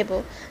কুশি দেব।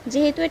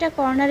 যেহেতু এটা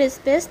কর্নার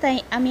স্পেস তাই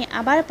আমি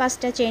আবার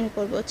 5টা চেইন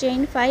করব। চেইন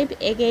 5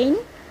 এগেইন,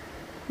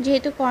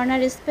 যেহেতু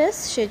কর্নার স্পেস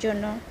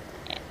সেজন্য।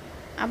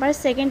 আবার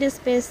সেকেন্ড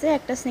স্পেসে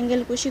একটা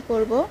সিঙ্গেল কুশি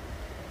করব,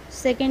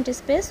 সেকেন্ড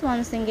স্পেস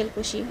 1 সিঙ্গেল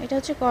কুশি। এটা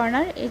হচ্ছে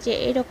কর্নার, এই যে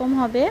এরকম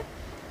হবে,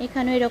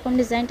 এখানেও এরকম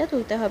ডিজাইনটা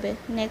তুলতে হবে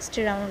নেক্সট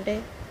রাউন্ডে।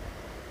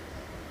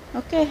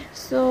 ওকে,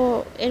 সো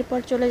এরপর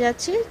চলে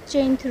যাচ্ছি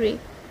চেইন 3।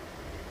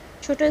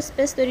 ছোট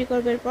স্পেস তৈরি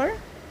করবার পর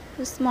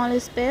small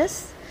space,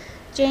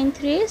 chain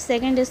 3,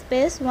 second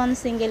space 1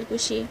 single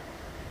কুশি।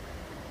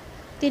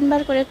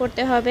 3বার করে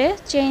করতে হবে।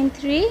 চেইন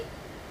 3,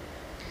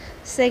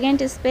 সেকেন্ড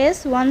স্পেস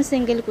 1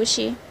 সিঙ্গেল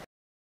কুশি।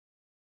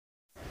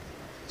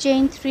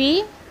 চেইন 3,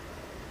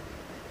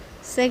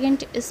 সেকেন্ড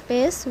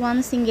স্পেস 1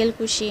 সিঙ্গেল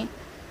কুশি।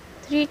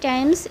 3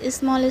 টাইমস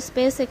স্মল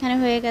স্পেস এখানে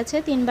হয়ে গেছে।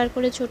 3বার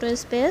করে ছোট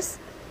স্পেস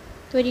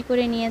তৈরি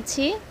করে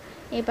নিয়েছি।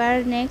 এবার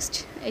নেক্সট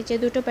এই যে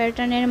দুটো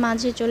প্যাটার্নের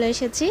মাঝে চলে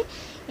এসেছি।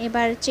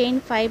 এবার চেইন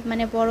 5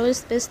 মানে বড়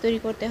স্পেস তৈরি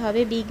করতে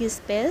হবে, big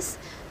space.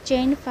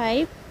 Chain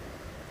 5,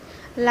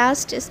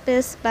 last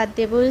space বাদ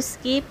দেব,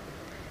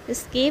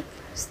 স্কিপ,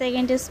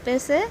 সেকেন্ড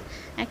স্পেসে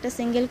একটা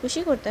সিঙ্গেল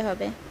কুশি করতে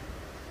হবে।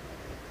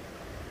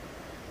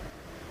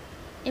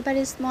 এবার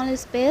small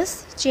space,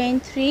 chain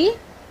 3,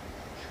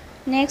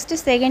 next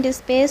second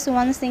space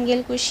 1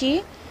 single কুশি।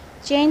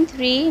 Chain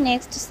 3,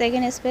 next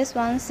second space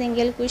 1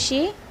 single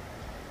কুশি।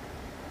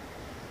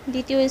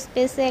 দ্বিতীয়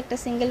স্পেসে একটা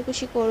সিঙ্গেল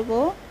কুশি করব।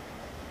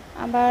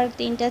 আবার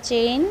 3টা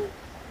চেইন,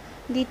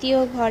 দ্বিতীয়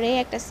ঘরে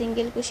একটা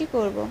সিঙ্গেল কুশি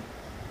করব।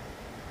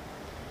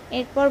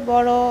 এরপর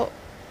বড়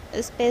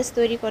স্পেস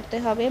তৈরি করতে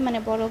হবে, মানে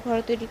বড় ঘর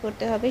তৈরি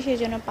করতে হবে,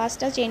 সেজন্য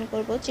 5টা চেইন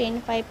করব। চেইন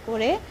 5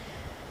 করে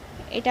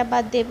এটা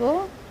বাদ দেব,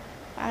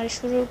 আর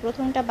শুরুর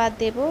প্রথমটা বাদ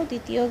দেব,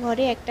 দ্বিতীয়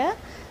ঘরে একটা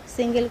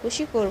সিঙ্গেল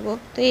কুশি করব।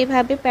 তো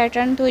এইভাবে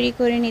প্যাটার্ন তৈরি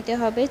করে নিতে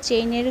হবে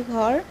চেইনের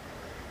ঘর।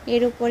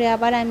 এর উপরে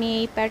আবার আমি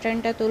এই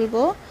প্যাটার্নটা তুলব।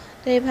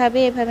 তো এভাবে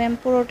আমি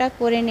পুরোটা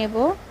করে নেব।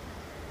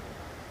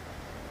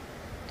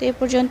 তো এ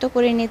পর্যন্ত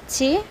করে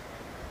নিচ্ছি।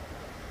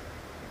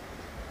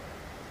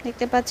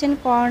 দেখতে পাচ্ছেন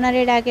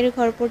কর্নারের আগের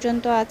ঘর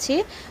পর্যন্ত আছি।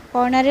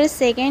 কর্নারের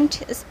সেকেন্ড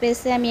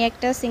স্পেসে আমি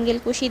একটা সিঙ্গেল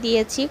কুশি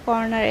দিয়েছি,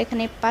 কর্নার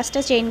এখানে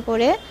 5টা চেইন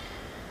করে।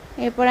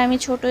 এরপর আমি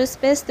ছোট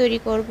স্পেস তৈরি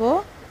করব।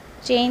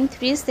 চেইন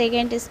 3,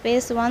 সেকেন্ড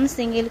স্পেস 1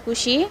 সিঙ্গেল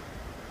কুশি।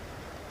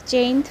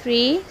 চেইন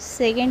 3,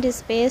 সেকেন্ড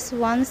স্পেস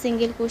 1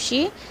 সিঙ্গেল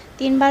কুশি।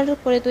 3বার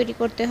করে তৈরি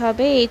করতে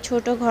হবে এই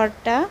ছোট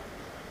ঘরটা।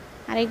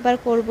 আরেকবার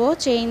করব।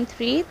 চেইন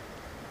 3,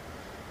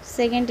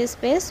 সেকেন্ড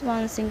স্পেস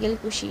 1 সিঙ্গেল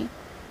কুশি।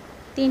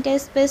 3টা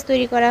স্পেস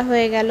তৈরি করা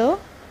হয়ে গেল।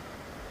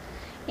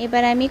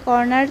 এবার আমি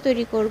কর্নার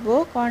তৈরি করব।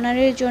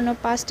 কর্নারের জন্য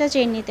 5টা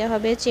চেইন নিতে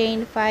হবে। চেইন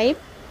 5,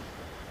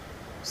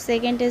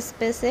 সেকেন্ড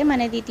স্পেসে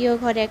মানে দ্বিতীয়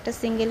ঘরে একটা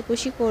সিঙ্গেল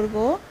কুশি করব।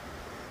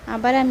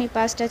 আবার আমি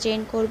 5টা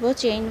চেইন করব।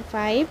 চেইন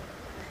 5,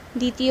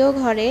 দ্বিতীয়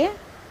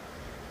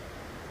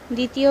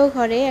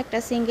ঘরে একটা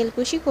সিঙ্গেল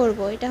কুশি করব।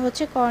 এটা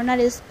হচ্ছে কর্নার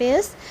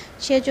স্পেস,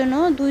 সেজন্য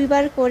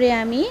 2বার করে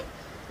আমি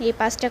এই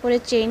 5টা করে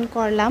চেইন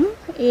করলাম।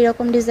 এই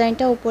রকম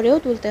ডিজাইনটা উপরেও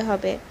তুলতে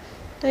হবে।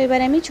 তো এবার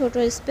আমি ছোট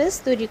স্পেস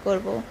তৈরি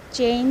করব।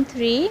 চেইন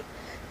 3,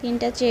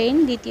 তিনটা চেইন,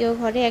 দ্বিতীয়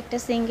ঘরে একটা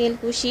সিঙ্গেল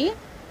কুশি,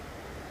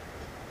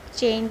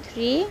 চেইন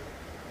 3,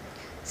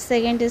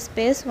 সেকেন্ড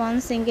স্পেস 1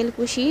 সিঙ্গেল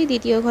কুশি,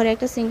 দ্বিতীয় ঘরে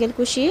একটা সিঙ্গেল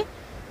কুশি,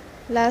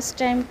 লাস্ট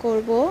টাইম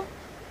করব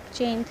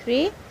চেইন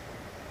 3,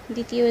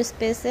 দ্বিতীয়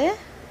স্পেসে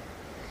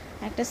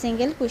একটা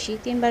সিঙ্গেল কুশি।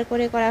 3বার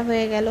করে করা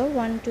হয়ে গেল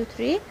 1 2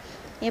 3।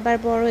 এবার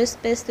বড়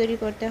স্পেস তৈরি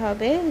করতে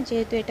হবে,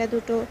 যেহেতু এটা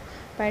দুটো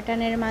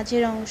প্যাটার্নের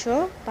মাঝের অংশ।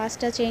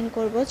 5টা চেইন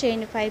করব, চেইন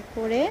 5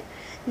 করে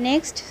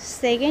নেক্সট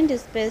সেকেন্ড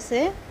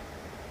স্পেসে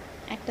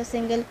একটা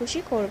সিঙ্গেল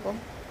কুশি করব।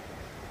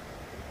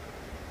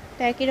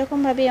 তো একই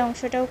রকমভাবে এই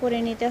অংশটাও করে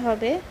নিতে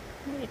হবে।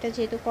 এটা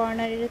যেহেতু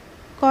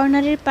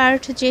কর্নারের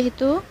পার্ট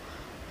যেহেতু,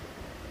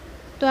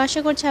 তো আশা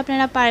করছি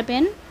আপনারা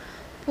পারবেন।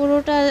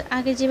 পুরোটা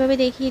আগে যেভাবে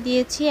দেখিয়ে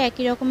দিয়েছি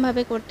একই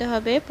রকমভাবে করতে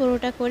হবে।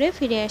 পুরোটা করে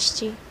ফিরে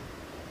আসছি।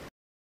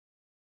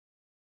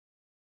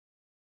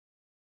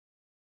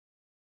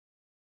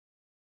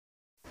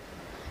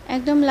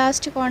 একদম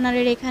লাস্ট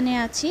কর্নারের এখানে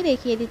আছি,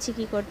 দেখিয়ে দিচ্ছি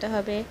কি করতে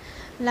হবে।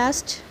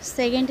 লাস্ট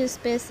সেকেন্ড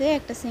স্পেসে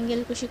একটা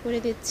সিঙ্গেল কুশি করে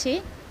দিচ্ছি।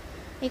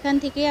 এখান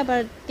থেকে আবার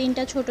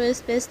 3টা ছোট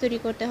স্পেস তৈরি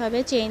করতে হবে,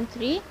 চেইন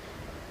 3,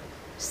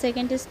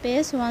 সেকেন্ড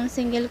স্পেস 1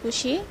 সিঙ্গেল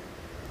কুশি।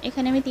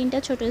 এখানে আমি 3টা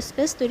ছোট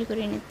স্পেস তৈরি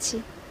করে নিচ্ছি।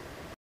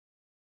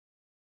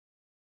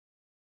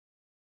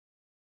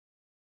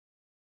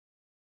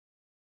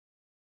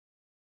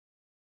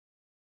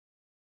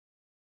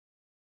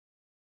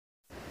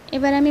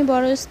 এবার আমি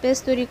বড় স্পেস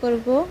তৈরি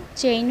করব,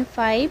 চেইন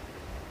 5।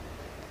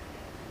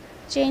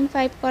 চেইন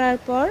 5 করার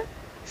পর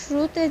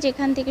শুরুতে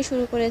যেখান থেকে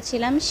শুরু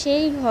করেছিলাম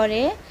সেই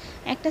ঘরে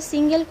একটা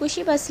সিঙ্গেল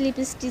কুশি বা স্লিপ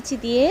স্টিচ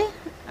দিয়ে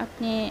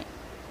আপনি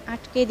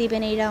আটকে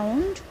দিবেন এই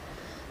রাউন্ড।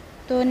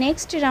 তো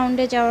নেক্সট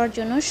রাউন্ডে যাওয়ার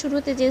জন্য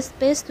শুরুতে যে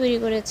স্পেস তৈরি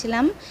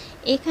করেছিলাম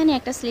এখানে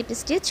একটা স্লিপ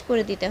স্টিচ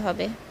করে দিতে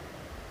হবে।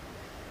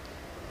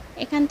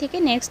 এখান থেকে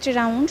নেক্সট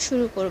রাউন্ড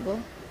শুরু করব।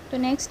 তো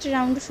নেক্সট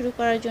রাউন্ড শুরু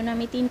করার জন্য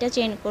আমি 3টা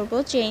চেইন করব,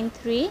 চেইন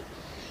 3।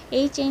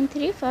 এই চেইন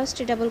 3 ফার্স্ট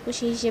ডাবল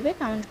কুশি হিসেবে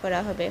কাউন্ট করা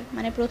হবে,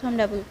 মানে প্রথম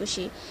ডাবল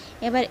কুশি।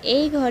 এবার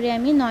এই ঘরে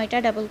আমি 9টা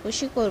ডাবল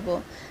কুশি করব,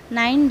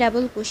 9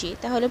 ডাবল কুশি।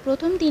 তাহলে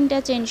প্রথম 3টা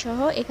চেইন সহ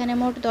এখানে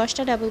মোট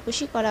 10টা ডাবল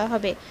কুশি করা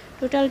হবে,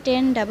 টোটাল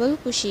 10 ডাবল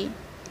কুশি।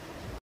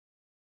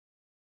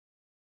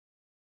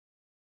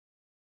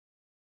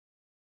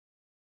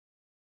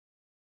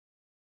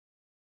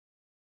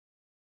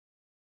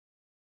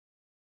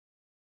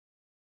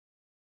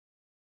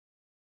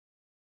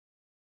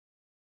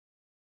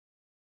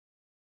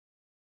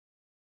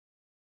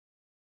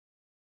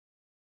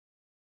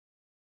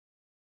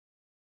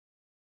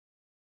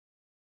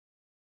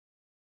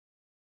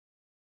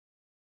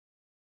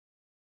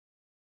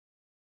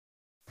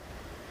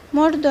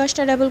 মোট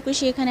 10টা ডাবল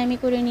কুশি এখানে আমি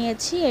করে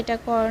নিয়েছি। এটা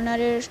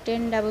কর্নারের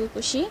 10 ডাবল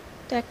কুশি।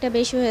 তো একটা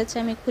বেশি হয়েছে,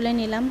 আমি খুলে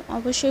নিলাম।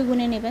 অবশ্যই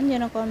গুনে নেবেন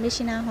যেন কম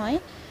বেশি না হয়,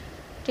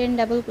 10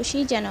 ডাবল কুশি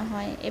যেন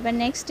হয়। এবার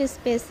নেক্সট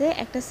স্পেসে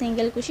একটা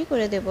সিঙ্গেল কুশি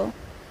করে দেব।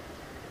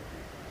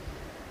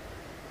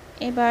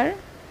 এবার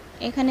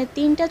এখানে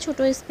 3টা ছোট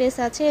স্পেস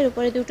আছে, এর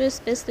উপরে 2টো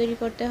স্পেস তৈরি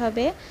করতে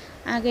হবে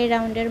আগের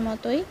রাউন্ডের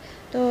মতোই।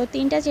 তো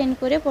 3টা চেইন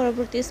করে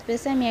পরবর্তী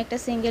স্পেসে আমি একটা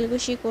সিঙ্গেল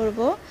কুশি করব,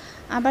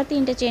 আবার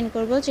 3টা চেইন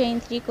করব, চেইন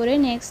 3 করে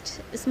নেক্সট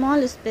স্মল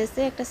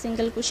স্পেসে একটা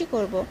সিঙ্গেল কুশি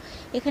করব।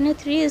 এখানে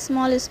 3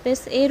 স্মল স্পেস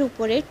এর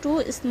উপরে 2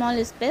 স্মল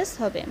স্পেস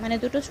হবে, মানে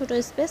দুটো ছোট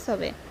স্পেস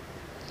হবে।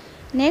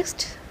 নেক্সট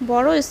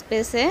বড়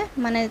স্পেসে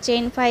মানে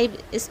চেইন 5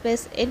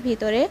 স্পেস এর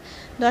ভিতরে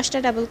 10টা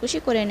ডাবল কুশি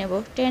করে নেব,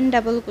 10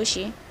 ডাবল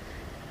কুশি।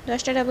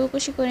 10টা ডাবল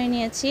কুশি করে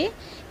নিয়েছি।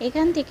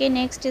 এখান থেকে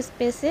নেক্সট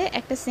স্পেসে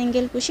একটা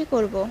সিঙ্গেল কুশি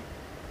করব।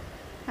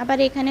 আবার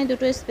এখানে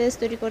দুটো স্পেস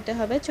তৈরি করতে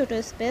হবে, ছোট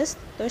স্পেস।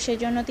 তো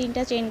সেজন্য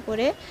 3টা চেইন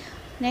করে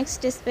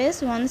নেক্সট স্পেস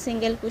 1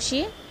 সিঙ্গেল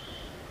কুশি,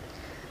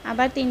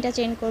 আবার 3টা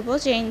চেইন করব,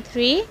 চেইন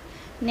 3,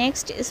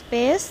 নেক্সট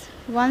স্পেস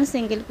 1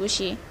 সিঙ্গেল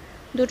কুশি।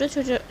 দুটো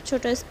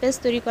ছোট স্পেস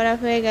তৈরি করা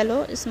হয়ে গেল,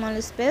 স্মল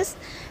স্পেস।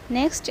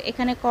 নেক্সট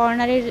এখানে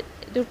কর্নারের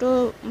দুটো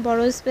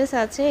বড় স্পেস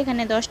আছে,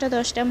 এখানে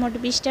 10টা মোট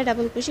 20টা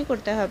ডাবল কুশি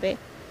করতে হবে,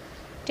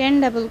 10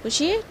 ডাবল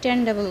কুশি, 10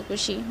 ডাবল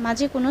কুশি,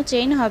 মাঝে কোনো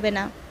চেইন হবে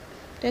না।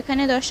 তো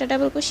এখানে 10টা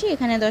ডাবল কুশি,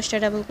 এখানে 10টা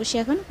ডাবল কুশি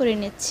এখন করে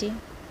নিচ্ছি।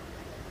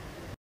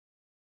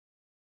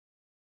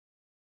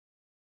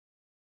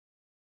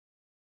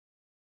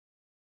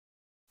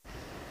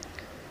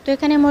 তো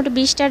এখানে মোট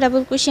 20টা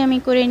ডাবল কুশি আমি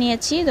করে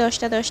নিয়েছি,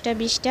 10টা 10টা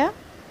 20টা।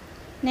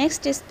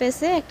 নেক্সট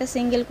স্পেসে একটা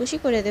সিঙ্গেল কুশি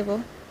করে দেব।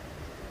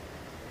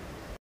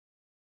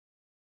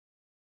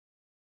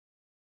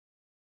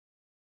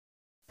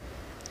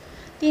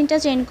 3টা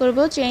চেইন করব,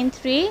 চেইন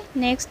 3,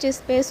 নেক্সট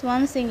স্পেস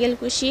 1 সিঙ্গেল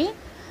কুশি,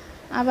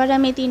 আবার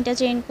আমি 3টা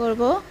চেইন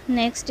করব,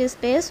 নেক্সট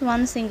স্পেস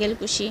 1 সিঙ্গেল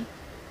কুশি।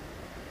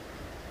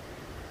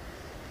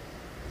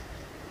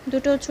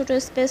 দুটো ছোট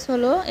স্পেস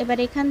হলো। এবার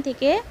এখান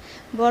থেকে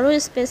বড়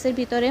স্পেসের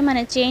ভিতরে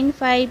মানে চেইন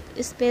 5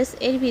 স্পেস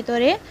এর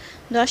ভিতরে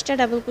 10টা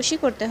ডাবল কুশি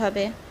করতে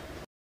হবে।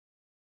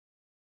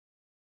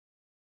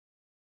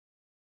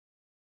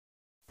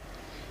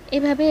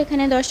 এভাবে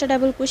এখানে 10টা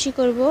ডাবল কুশি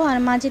করব, আর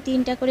মাঝে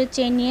 3টা করে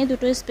চেইন নিয়ে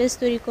দুটো স্পেস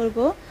তৈরি করব।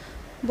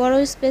 বড়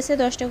স্পেসে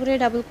 10টা করে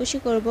ডাবল কুশি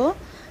করব।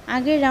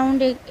 আগের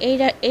রাউন্ডে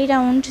এই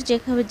রাউন্ড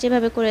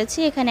যেভাবে করেছি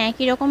এখানে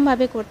একই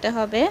রকমভাবে করতে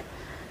হবে।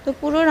 তো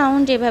পুরো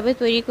রাউন্ড এভাবে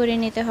তৈরি করে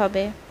নিতে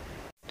হবে।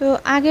 তো তো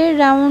আগের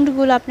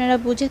রাউন্ডগুলো আপনারা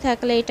বুঝে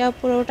থাকলে এটা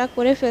পুরোটা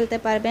করে ফেলতে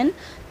পারবেন।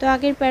 তো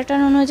আগের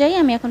প্যাটার্ন অনুযায়ী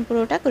আমি এখন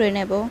পুরোটা করে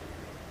নেব।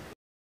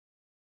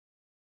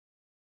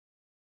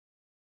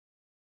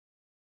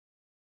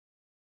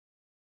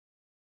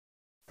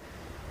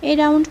 এই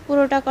রাউন্ড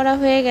পুরোটা করা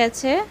হয়ে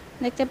গেছে।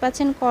 দেখতে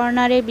পাচ্ছেন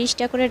কর্নারে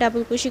 20টা করে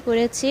ডাবল কুশি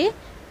করেছি,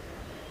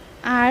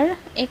 আর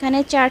এখানে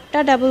 4টা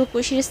ডাবল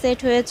কুশির সেট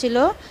হয়েছিল।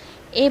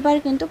 এবার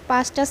কিন্তু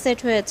 5টা সেট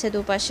হয়েছে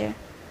দুপাশে,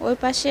 ওই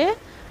পাশে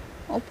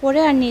উপরে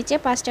আর নিচে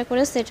 5টা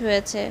করে সেট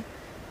হয়েছে।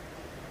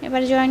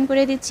 এবার জয়েন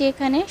করে দিচ্ছি।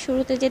 এখানে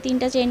শুরুতে যে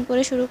 3টা চেইন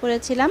করে শুরু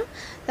করেছিলাম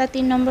তার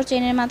 3 নম্বর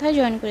চেইনের মাথায়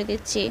জয়েন করে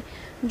দিচ্ছি।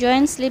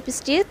 Join slip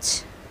stitch,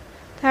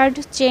 third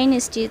chain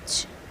stitch,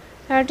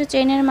 third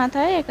চেইনের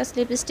মাথায় একটা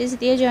স্লিপ স্টিচ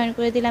দিয়ে জয়েন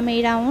করে দিলাম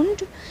এই রাউন্ড।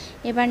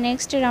 এবার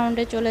নেক্সট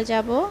রাউন্ডে চলে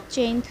যাব।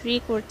 চেইন 3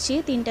 করছি,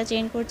 3টা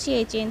চেইন করছি।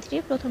 এই চেইন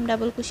 3 প্রথম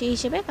ডাবল কুশি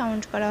হিসেবে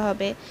কাউন্ট করা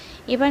হবে।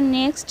 এবার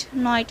নেক্সট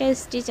 9টা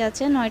স্টিচ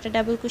আছে, 9টা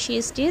ডাবল কুশি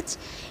স্টিচ।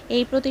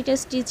 এই প্রতিটা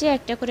স্টিচে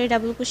একটা করে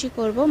ডাবল কুশি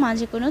করব,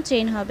 মাঝে কোনো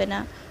চেইন হবে না।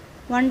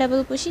 1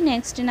 ডাবল কুশি,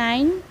 নেক্সট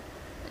 9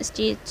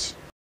 স্টিচ।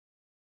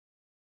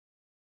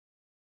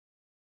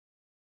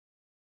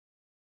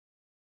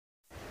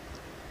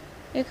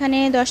 এখানে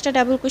 10টা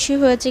ডাবল কুশি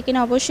হয়েছে কিনা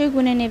অবশ্যই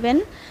গুনে নেবেন।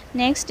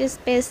 নেক্সট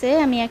স্পেসে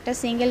আমি একটা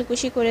সিঙ্গেল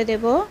কুশি করে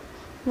দেব,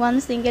 1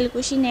 সিঙ্গেল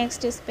কুশি।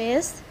 নেক্সট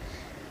স্পেস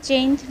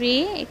চেইন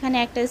 3, এখানে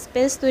একটা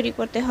স্পেস তৈরি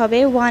করতে হবে,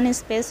 1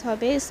 স্পেস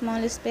হবে,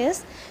 স্মল স্পেস।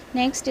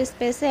 নেক্সট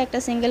স্পেসে একটা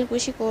সিঙ্গেল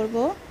কুশি করব।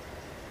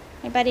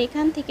 এবার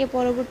এখান থেকে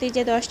পরবর্তী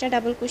যে 10টা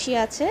ডাবল কুশি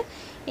আছে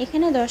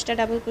এখানে 10টা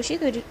ডাবল কুশি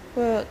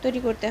তৈরি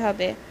করতে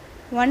হবে,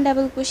 1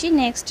 ডাবল কুশি।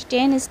 নেক্সট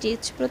 10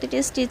 স্টিচ, প্রতিটা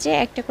স্টিচে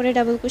একটা করে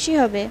ডাবল কুশি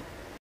হবে।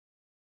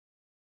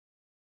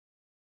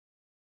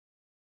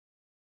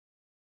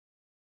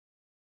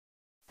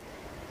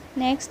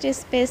 নেক্সট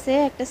স্পেসে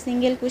একটা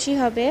সিঙ্গেল কুশি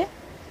হবে,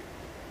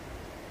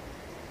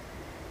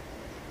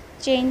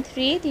 চেইন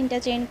 3, 3টা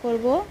চেইন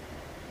করব।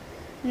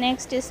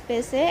 নেক্সট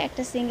স্পেসে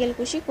একটা সিঙ্গেল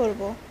কুশি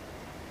করব।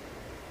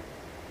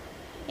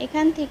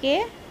 এখান থেকে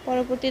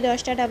পরবর্তী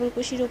 10টা ডাবল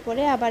কুশির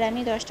উপরে আবার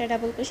আমি 10টা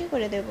ডাবল কুশি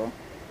করে দেব।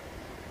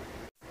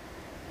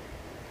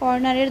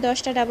 কর্নারের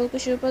 10টা ডাবল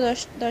কুশির উপর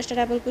 10টা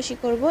ডাবল কুশি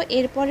করব।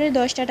 এরপরের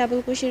 10টা ডাবল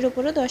কুশির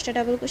উপরও 10টা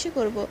ডাবল কুশি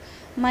করব,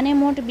 মানে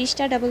মোট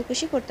 20টা ডাবল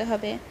কুশি করতে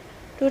হবে।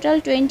 টোটাল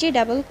 20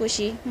 ডাবল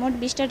কুশি, মোট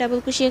 20টা ডাবল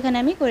কুশি এখানে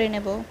আমি করে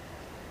নেব।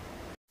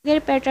 আগের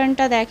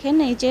প্যাটার্নটা দেখেন,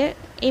 এই যে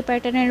এই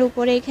প্যাটার্নের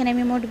উপরে এখানে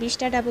আমি মোট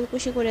 20টা ডাবল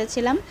কুশি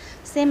করেছিলাম।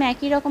 সেম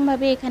একই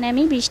রকমভাবে এখানে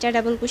আমি 20টা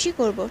ডাবল কুশি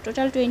করব,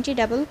 টোটাল 20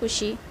 ডাবল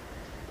কুশি।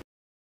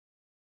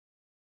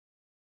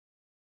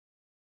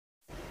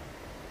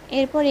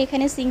 এরপর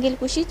এখানে সিঙ্গেল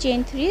কুশি, চেইন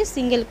 3,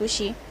 সিঙ্গেল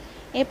কুশি।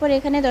 এরপর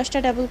এখানে 10টা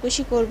ডাবল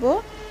কুশি করব।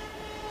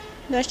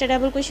 10টা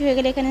ডাবল কুশি হয়ে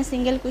গেলে এখানে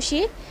সিঙ্গেল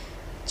কুশি,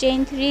 চেইন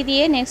 3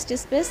 দিয়ে নেক্সট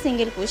স্পেস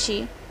সিঙ্গেল কুশি।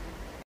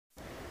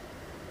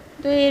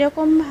 তো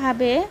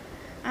এরকমভাবে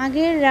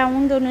আগের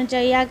রাউন্ড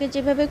অনুযায়ী আগে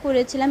যেভাবে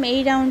করেছিলাম এই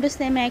রাউন্ডে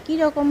সেম একই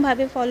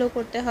রকমভাবে ফলো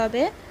করতে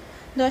হবে।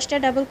 10টা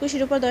ডাবল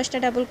কুশির উপর 10টা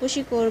ডাবল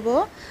কুশি করব,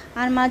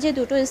 আর মাঝে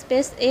দুটো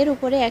স্পেস, এর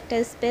উপরে একটা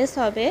স্পেস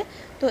হবে।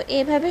 তো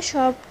এভাবে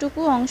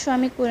সবটুকু অংশ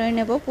আমি করে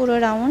নেব পুরো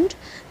রাউন্ড।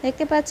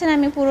 দেখতে পাচ্ছেন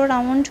আমি পুরো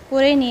রাউন্ড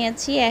করে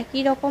নিয়েছি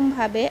একই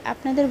রকমভাবে।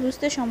 আপনাদের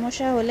বুঝতে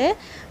সমস্যা হলে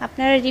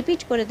আপনারা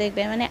রিপিট করে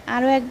দেখবেন, মানে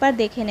আরও একবার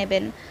দেখে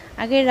নেবেন।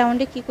 আগের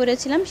রাউন্ডে কি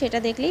করেছিলাম সেটা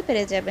দেখলেই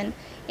পেরে যাবেন।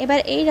 এবার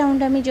এই রাউন্ড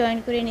আমি জয়েন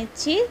করে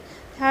নিচ্ছি।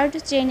 থার্ড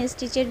চেইন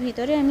স্টিচের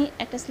ভিতরে আমি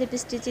একটা স্লিপ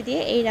স্টিচ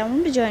দিয়ে এই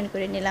রাউন্ড জয়েন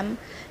করে নিলাম।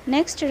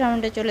 নেক্সট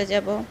রাউন্ডে চলে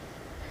যাব।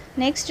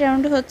 নেক্সট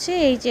রাউন্ড হচ্ছে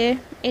এই যে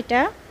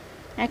এটা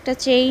একটা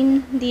চেইন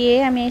দিয়ে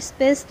আমি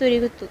স্পেস তৈরি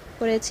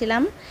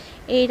করেছিলাম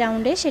এই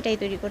রাউন্ডে, সেটাই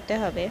তৈরি করতে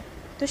হবে।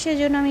 তো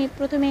সেজন্য আমি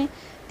প্রথমে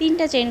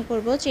 3টা চেইন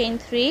করব, চেইন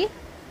 3,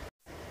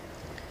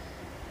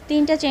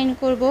 3টা চেইন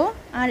করব।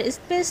 আর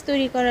স্পেস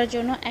তৈরি করার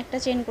জন্য একটা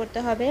চেইন করতে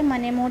হবে,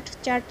 মানে মোট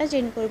 4টা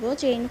চেইন করব,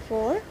 চেইন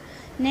 4।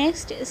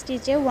 নেক্সট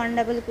স্টিচে 1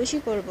 ডাবল কুশি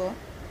করব,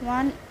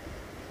 1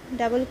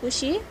 ডাবল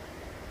কুশি।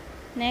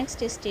 নেক্সট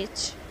স্টিচ,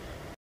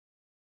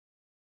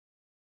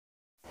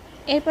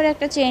 এরপর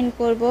একটা চেইন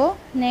করব,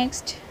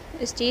 নেক্সট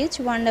স্টিচ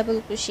 1 ডাবল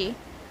কুশি।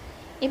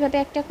 এভাবে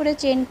একটা করে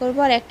চেইন করব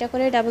আর একটা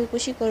করে ডাবল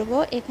কুশি করব।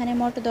 এখানে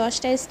মোট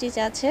 10টা স্টিচ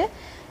আছে,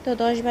 তো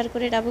 10 বার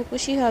করে ডাবল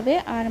কুশি হবে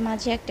আর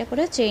মাঝে একটা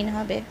করে চেইন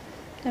হবে।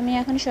 তো আমি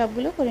এখন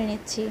সবগুলো করে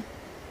নিচ্ছি।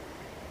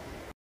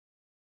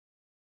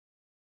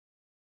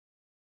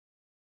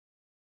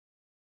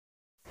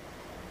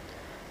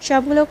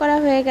 সবগুলো করা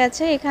হয়ে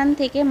গেছে। এখান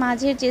থেকে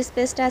মাঝের যে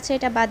স্পেসটা আছে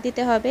এটা বাদ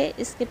দিতে হবে,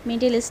 স্কিপ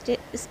মিডল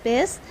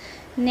স্পেস।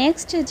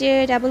 নেক্সট যে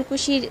ডাবল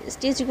কুশির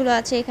স্টিচগুলো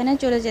আছে এখানে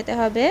চলে যেতে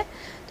হবে।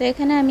 তো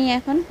এখানে আমি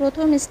এখন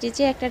প্রথম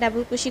স্টিচে একটা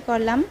ডাবল কুশি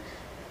করলাম,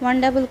 1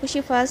 ডাবল কুশি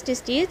ফার্স্ট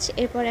স্টিচ।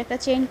 এরপর একটা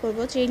চেইন করব,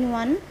 চেইন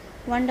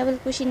 1 ডাবল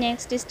কুশি।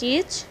 নেক্সট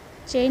স্টিচ,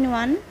 চেইন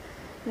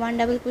 1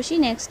 ডাবল কুশি।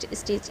 Next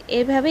stitch.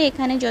 এভাবে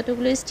এখানে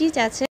যতগুলো স্টিচ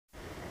আছে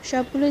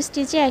সবগুলো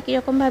স্টিচে একই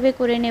রকমভাবে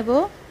করে নেব।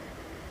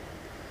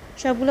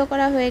 সবগুলো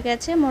করা হয়ে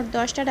গেছে। মোট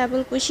 10টা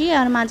ডাবল কুশি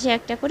আর মাঝে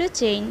একটা করে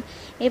চেইন।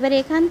 এবার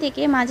এখান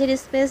থেকে মাঝের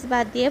স্পেস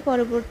বাদ দিয়ে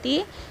পরবর্তী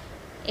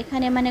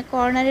এখানে মানে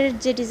কর্নারের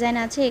যে ডিজাইন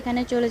আছে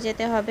এখানে চলে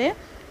যেতে হবে।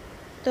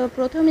 তো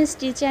প্রথম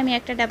স্টিচে আমি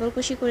একটা ডাবল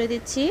কুশি করে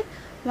দিচ্ছি,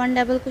 1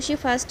 ডাবল কুশি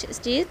ফার্স্ট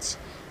স্টিচ।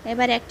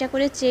 এবার একটা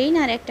করে চেইন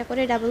আর একটা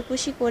করে ডাবল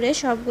কুশি করে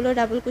সবগুলো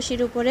ডাবল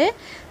কুশির উপরে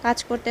কাজ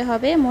করতে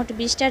হবে। মোট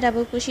 20টা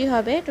ডাবল কুশি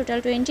হবে, টোটাল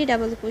 20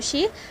 ডাবল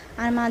কুশি,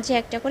 আর মাঝে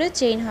একটা করে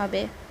চেইন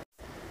হবে।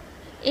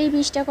 এই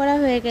 20টা করা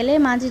হয়ে গেলে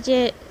মাঝে যে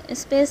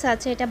স্পেস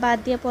আছে এটা বাদ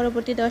দিয়ে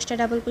পরবর্তী 10টা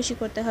ডাবল কুশি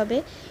করতে হবে।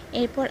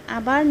 এরপর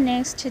আবার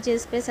নেক্সট যে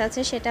স্পেস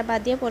আছে সেটা বাদ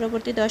দিয়ে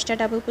পরবর্তী 10টা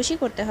ডাবল কুশি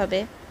করতে হবে।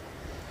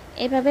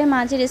 এভাবে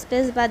মাঝের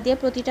স্পেস বাদ দিয়ে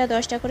প্রতিটা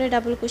 10টা করে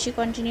ডাবল কুশি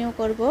কন্টিনিউ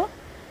করব।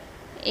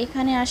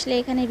 এখানে আসলে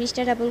এখানে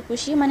 20টা ডাবল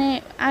কুশি, মানে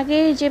আগে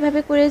যেভাবে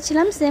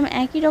করেছিলাম সেম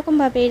একই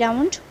রকমভাবে এই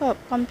রাউন্ড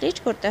কমপ্লিট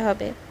করতে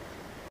হবে।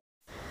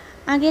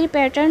 আগের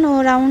প্যাটার্ন ও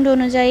রাউন্ড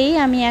অনুযায়ী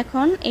আমি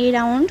এখন এই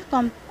রাউন্ড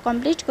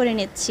কমপ্লিট করে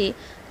নিচ্ছি।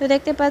 তো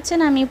দেখতে পাচ্ছেন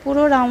আমি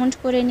পুরো রাউন্ড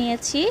করে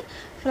নিয়েছি।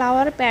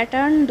 ফ্লাওয়ার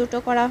প্যাটার্ন দুটো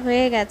করা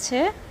হয়ে গেছে।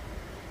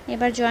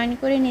 এবার জয়েন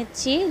করে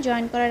নিচ্ছি।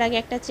 জয়েন করার আগে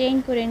একটা চেইন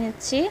করে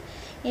নিচ্ছি।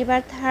 এবার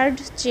থার্ড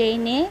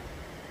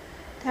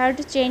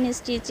চেইন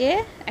স্টিচে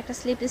একটা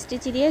স্লিপ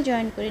স্টিচ দিয়ে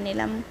জয়েন করে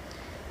নিলাম।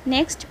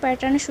 নেক্সট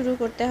প্যাটার্ন শুরু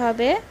করতে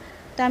হবে।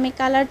 তো আমি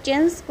কালার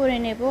চেঞ্জ করে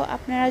নেব।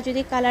 আপনারা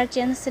যদি কালার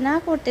চেঞ্জ না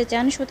করতে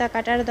চান সুতা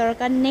কাটার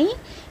দরকার নেই,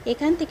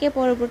 এখান থেকে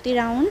পরবর্তী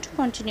রাউন্ড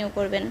কন্টিনিউ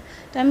করবেন।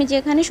 তো আমি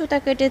যেখানে সুতা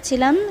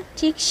কেটেছিলাম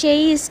ঠিক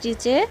সেই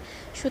স্টিচে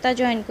সুতা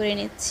জয়েন করে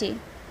নিচ্ছি।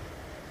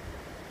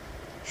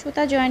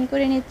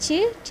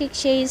 ঠিক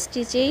সেই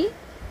স্টিচেই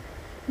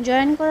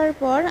জয়েন করার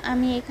পর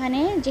আমি এখানে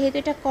যেহেতু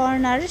এটা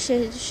কর্নার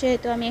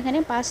সেহেতু আমি এখানে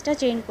 5টা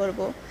চেইন করব।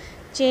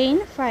 চেইন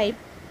 5,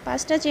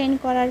 5টা চেইন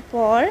করার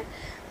পর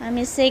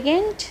আমি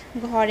সেকেন্ড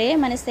ঘরে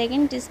মানে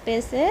সেকেন্ড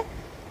স্পেসে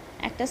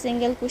একটা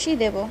সিঙ্গেল কুশি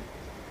দেব।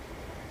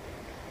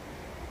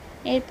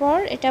 এরপর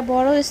এটা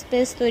বড়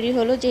স্পেস তৈরি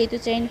হলো যেহেতু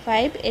চেইন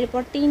 5।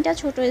 এরপর 3টা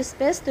ছোট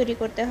স্পেস তৈরি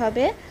করতে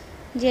হবে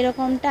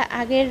যেরকমটা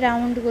আগের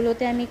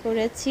রাউন্ডগুলোতে আমি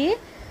করেছি।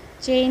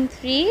 চেইন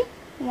 3,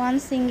 1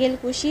 সিঙ্গেল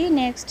কুশি,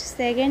 নেক্সট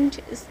সেকেন্ড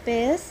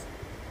স্পেস,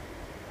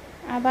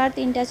 আবার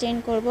 3টা চেইন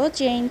করব।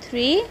 চেইন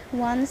 3,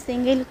 1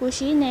 সিঙ্গেল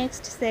কুশি,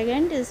 next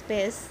second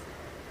space,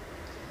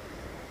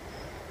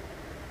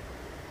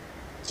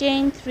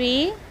 chain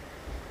 3,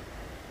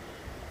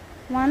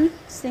 1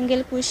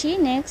 single কুশি,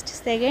 নেক্সট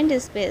সেকেন্ড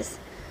স্পেস।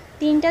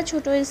 3টা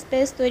ছোট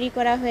স্পেস তৈরি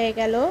করা হয়ে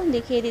গেল,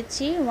 দেখিয়ে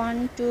দিচ্ছি 1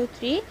 2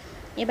 3।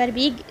 এবার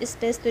বিগ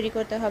স্পেস তৈরি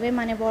করতে হবে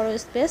মানে বড়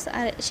স্পেস,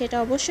 আর সেটা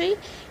অবশ্যই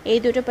এই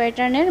দুটো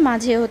প্যাটার্নের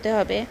মাঝে হতে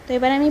হবে। তো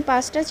এবার আমি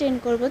 5টা চেইন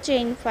করব।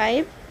 চেইন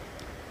 5।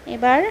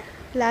 এবার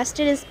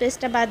লাস্টের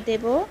স্পেসটা বাদ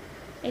দেব,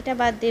 এটা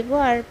বাদ দেব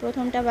আর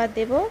প্রথমটা বাদ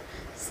দেব।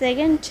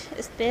 সেকেন্ড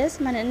স্পেস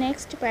মানে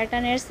নেক্সট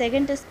প্যাটার্নের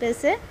সেকেন্ড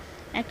স্পেসে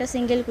একটা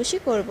সিঙ্গেল কুশি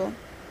করব।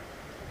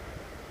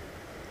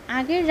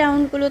 আগের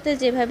রাউন্ডগুলোতে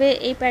যেভাবে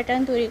এই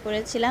প্যাটার্ন তৈরি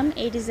করেছিলাম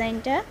এই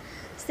ডিজাইনটা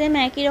সেম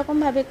একই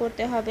রকমভাবে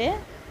করতে হবে।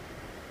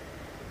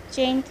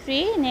 Chain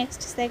 3,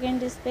 next second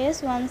space,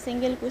 1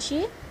 single কুশি,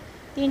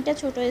 3টা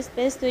ছোট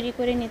স্পেস তৈরি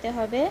করে নিতে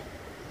হবে।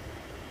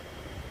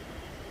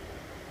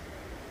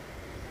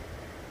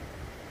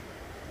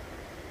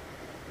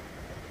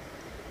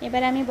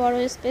 এবার আমি বড়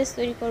স্পেস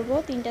তৈরি করব।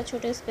 3টা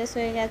ছোট স্পেস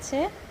হয়ে গেছে।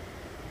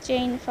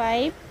 চেইন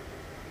 5,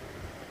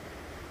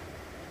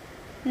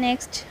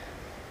 নেক্সট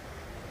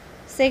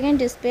সেকেন্ড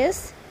স্পেস,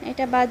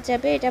 এটা বাদ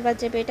যাবে, এটা বাদ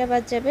যাবে, এটা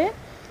বাদ যাবে,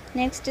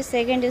 নেক্সট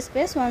সেকেন্ড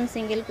স্পেস, 1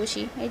 সিঙ্গেল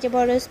কুশি। এই যে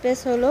বড় স্পেস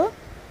হলো,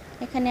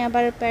 এখানে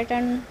আবার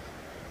প্যাটার্ন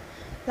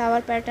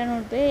ফ্লাওয়ার প্যাটার্ন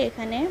উঠবে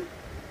এখানে।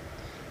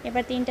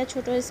 এবার 3টা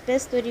ছোট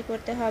স্পেস তৈরি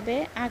করতে হবে।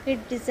 আগের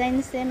ডিজাইন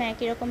সেম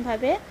একই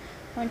রকমভাবে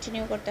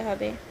কন্টিনিউ করতে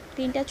হবে।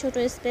 3টা ছোট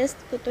স্পেস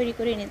তৈরি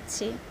করে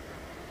নিচ্ছি।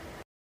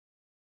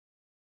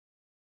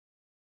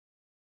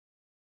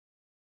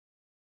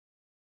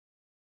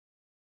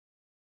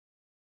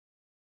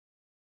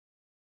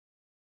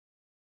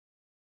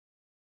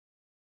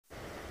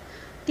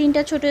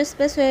 তিনটা ছোট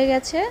স্পেস হয়ে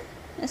গেছে,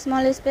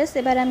 স্মল স্পেস।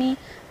 এবার আমি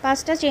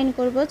 5টা চেইন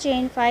করব।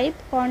 চেইন 5,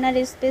 কর্নার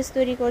স্পেস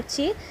তৈরি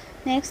করছি।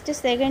 নেক্সট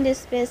সেকেন্ড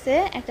স্পেসে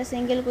একটা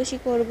সিঙ্গেল কুশি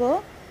করব,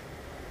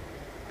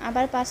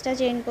 আবার 5টা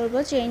চেইন করব।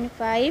 Chain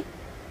 5,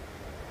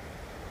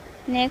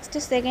 next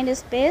second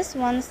space,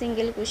 1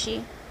 single কুশি।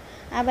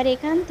 আবার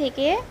এখান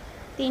থেকে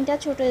 3টা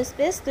ছোট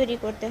স্পেস তৈরি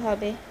করতে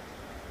হবে।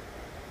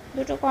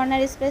 দুটো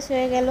কর্নার স্পেস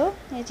হয়ে গেল,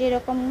 এই যে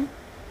এরকম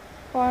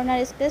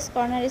কর্নার স্পেস,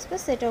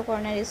 সেটাও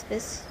কর্নার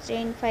স্পেস।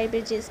 চেইন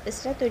 5-এর যে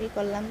স্পেসটা তৈরি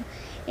করলাম।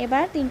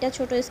 এবার 3টা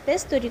ছোট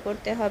স্পেস তৈরি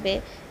করতে হবে।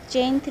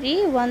 চেইন 3,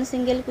 1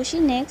 সিঙ্গেল কুশি,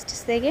 নেক্সট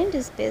সেকেন্ড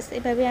স্পেস।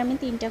 এভাবে আমি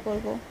 3টা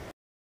করব।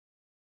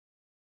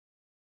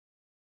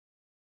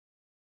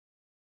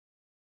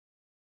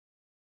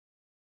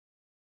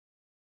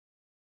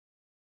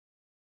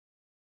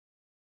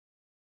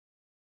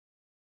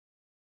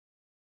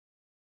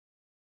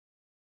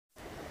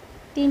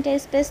 তিনটা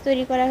স্পেস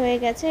তৈরি করা হয়ে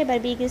গেছে। এবার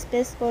বিগ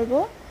স্পেস করব।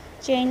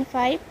 চেইন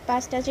 5,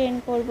 5টা চেইন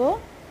করব।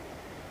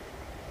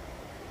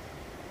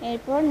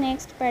 এরপর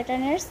নেক্সট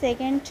প্যাটার্নের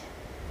সেকেন্ড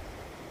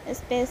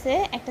স্পেসে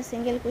একটা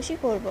সিঙ্গেল কুশি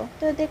করব।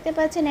 তো দেখতে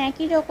পাচ্ছেন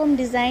একই রকম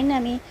ডিজাইন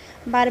আমি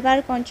বারবার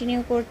কন্টিনিউ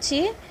করছি।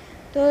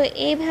 তো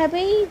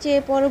এইভাবেই যে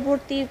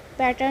পরবর্তী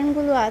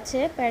প্যাটার্নগুলো আছে,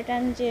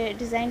 প্যাটার্ন যে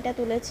ডিজাইনটা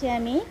তুলেছি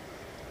আমি,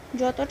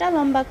 যতটা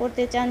লম্বা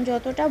করতে চান,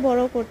 যতটা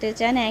বড় করতে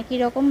চান, একই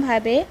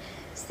রকমভাবে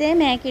সেম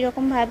একই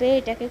রকমভাবে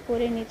এটাকে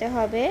করে নিতে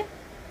হবে।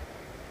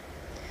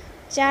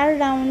 4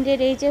 রাউন্ডের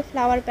এই যে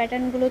ফ্লাওয়ার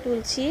প্যাটার্নগুলো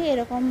তুলছি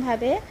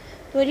এরকমভাবে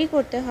তৈরি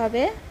করতে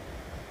হবে।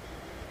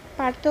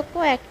 পার্থক্য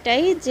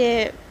একটাই যে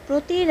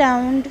প্রতি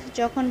রাউন্ড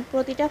যখন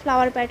প্রতিটা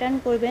ফ্লাওয়ার প্যাটার্ন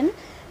করবেন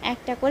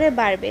একটা করে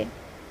বাড়বে।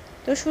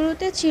 তো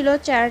শুরুতে ছিল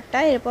 4টা,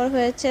 এরপর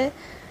হয়েছে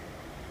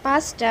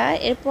 5টা,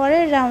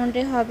 এরপরের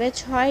রাউন্ডে হবে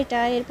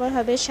 6টা, এরপর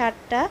হবে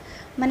 7টা।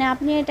 মানে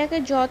আপনি এটাকে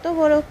যত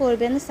বড়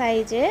করবেন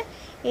সাইজে,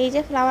 এই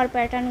যে ফ্লাওয়ার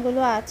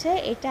প্যাটার্নগুলো আছে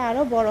এটা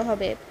আরও বড়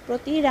হবে,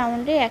 প্রতি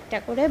রাউন্ডে একটা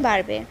করে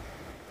বাড়বে।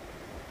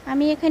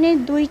 আমি এখানে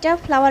 2টা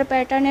ফ্লাওয়ার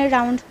প্যাটার্নের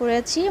রাউন্ড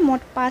করেছি,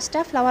 মোট 5টা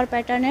ফ্লাওয়ার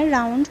প্যাটার্নের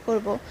রাউন্ড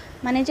করব।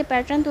 মানে যে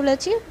প্যাটার্ন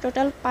তুলেছি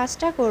টোটাল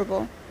 5টা করব।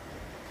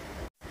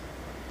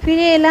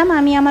 ফিরে এলাম,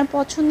 আমি আমার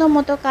পছন্দ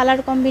মতো কালার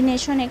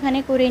কম্বিনেশন এখানে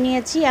করে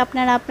নিয়েছি।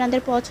 আপনারা আপনাদের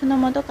পছন্দ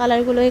মতো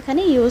কালারগুলো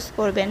এখানে ইউজ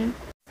করবেন।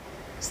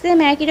 সেম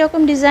একই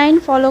রকম ডিজাইন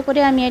ফলো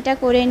করে আমি এটা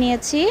করে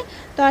নিয়েছি।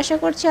 তো আশা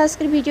করছি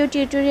আজকের ভিডিও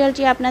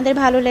টিউটোরিয়ালটি আপনাদের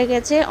ভালো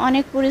লেগেছে।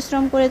 অনেক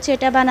পরিশ্রম করেছে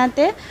এটা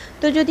বানাতে।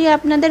 তো যদি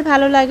আপনাদের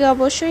ভালো লাগে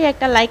অবশ্যই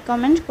একটা লাইক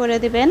কমেন্ট করে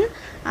দেবেন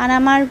আর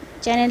আমার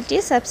চ্যানেলটি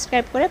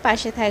সাবস্ক্রাইব করে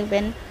পাশে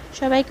থাকবেন।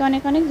 সবাইকে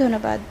অনেক অনেক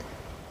ধন্যবাদ।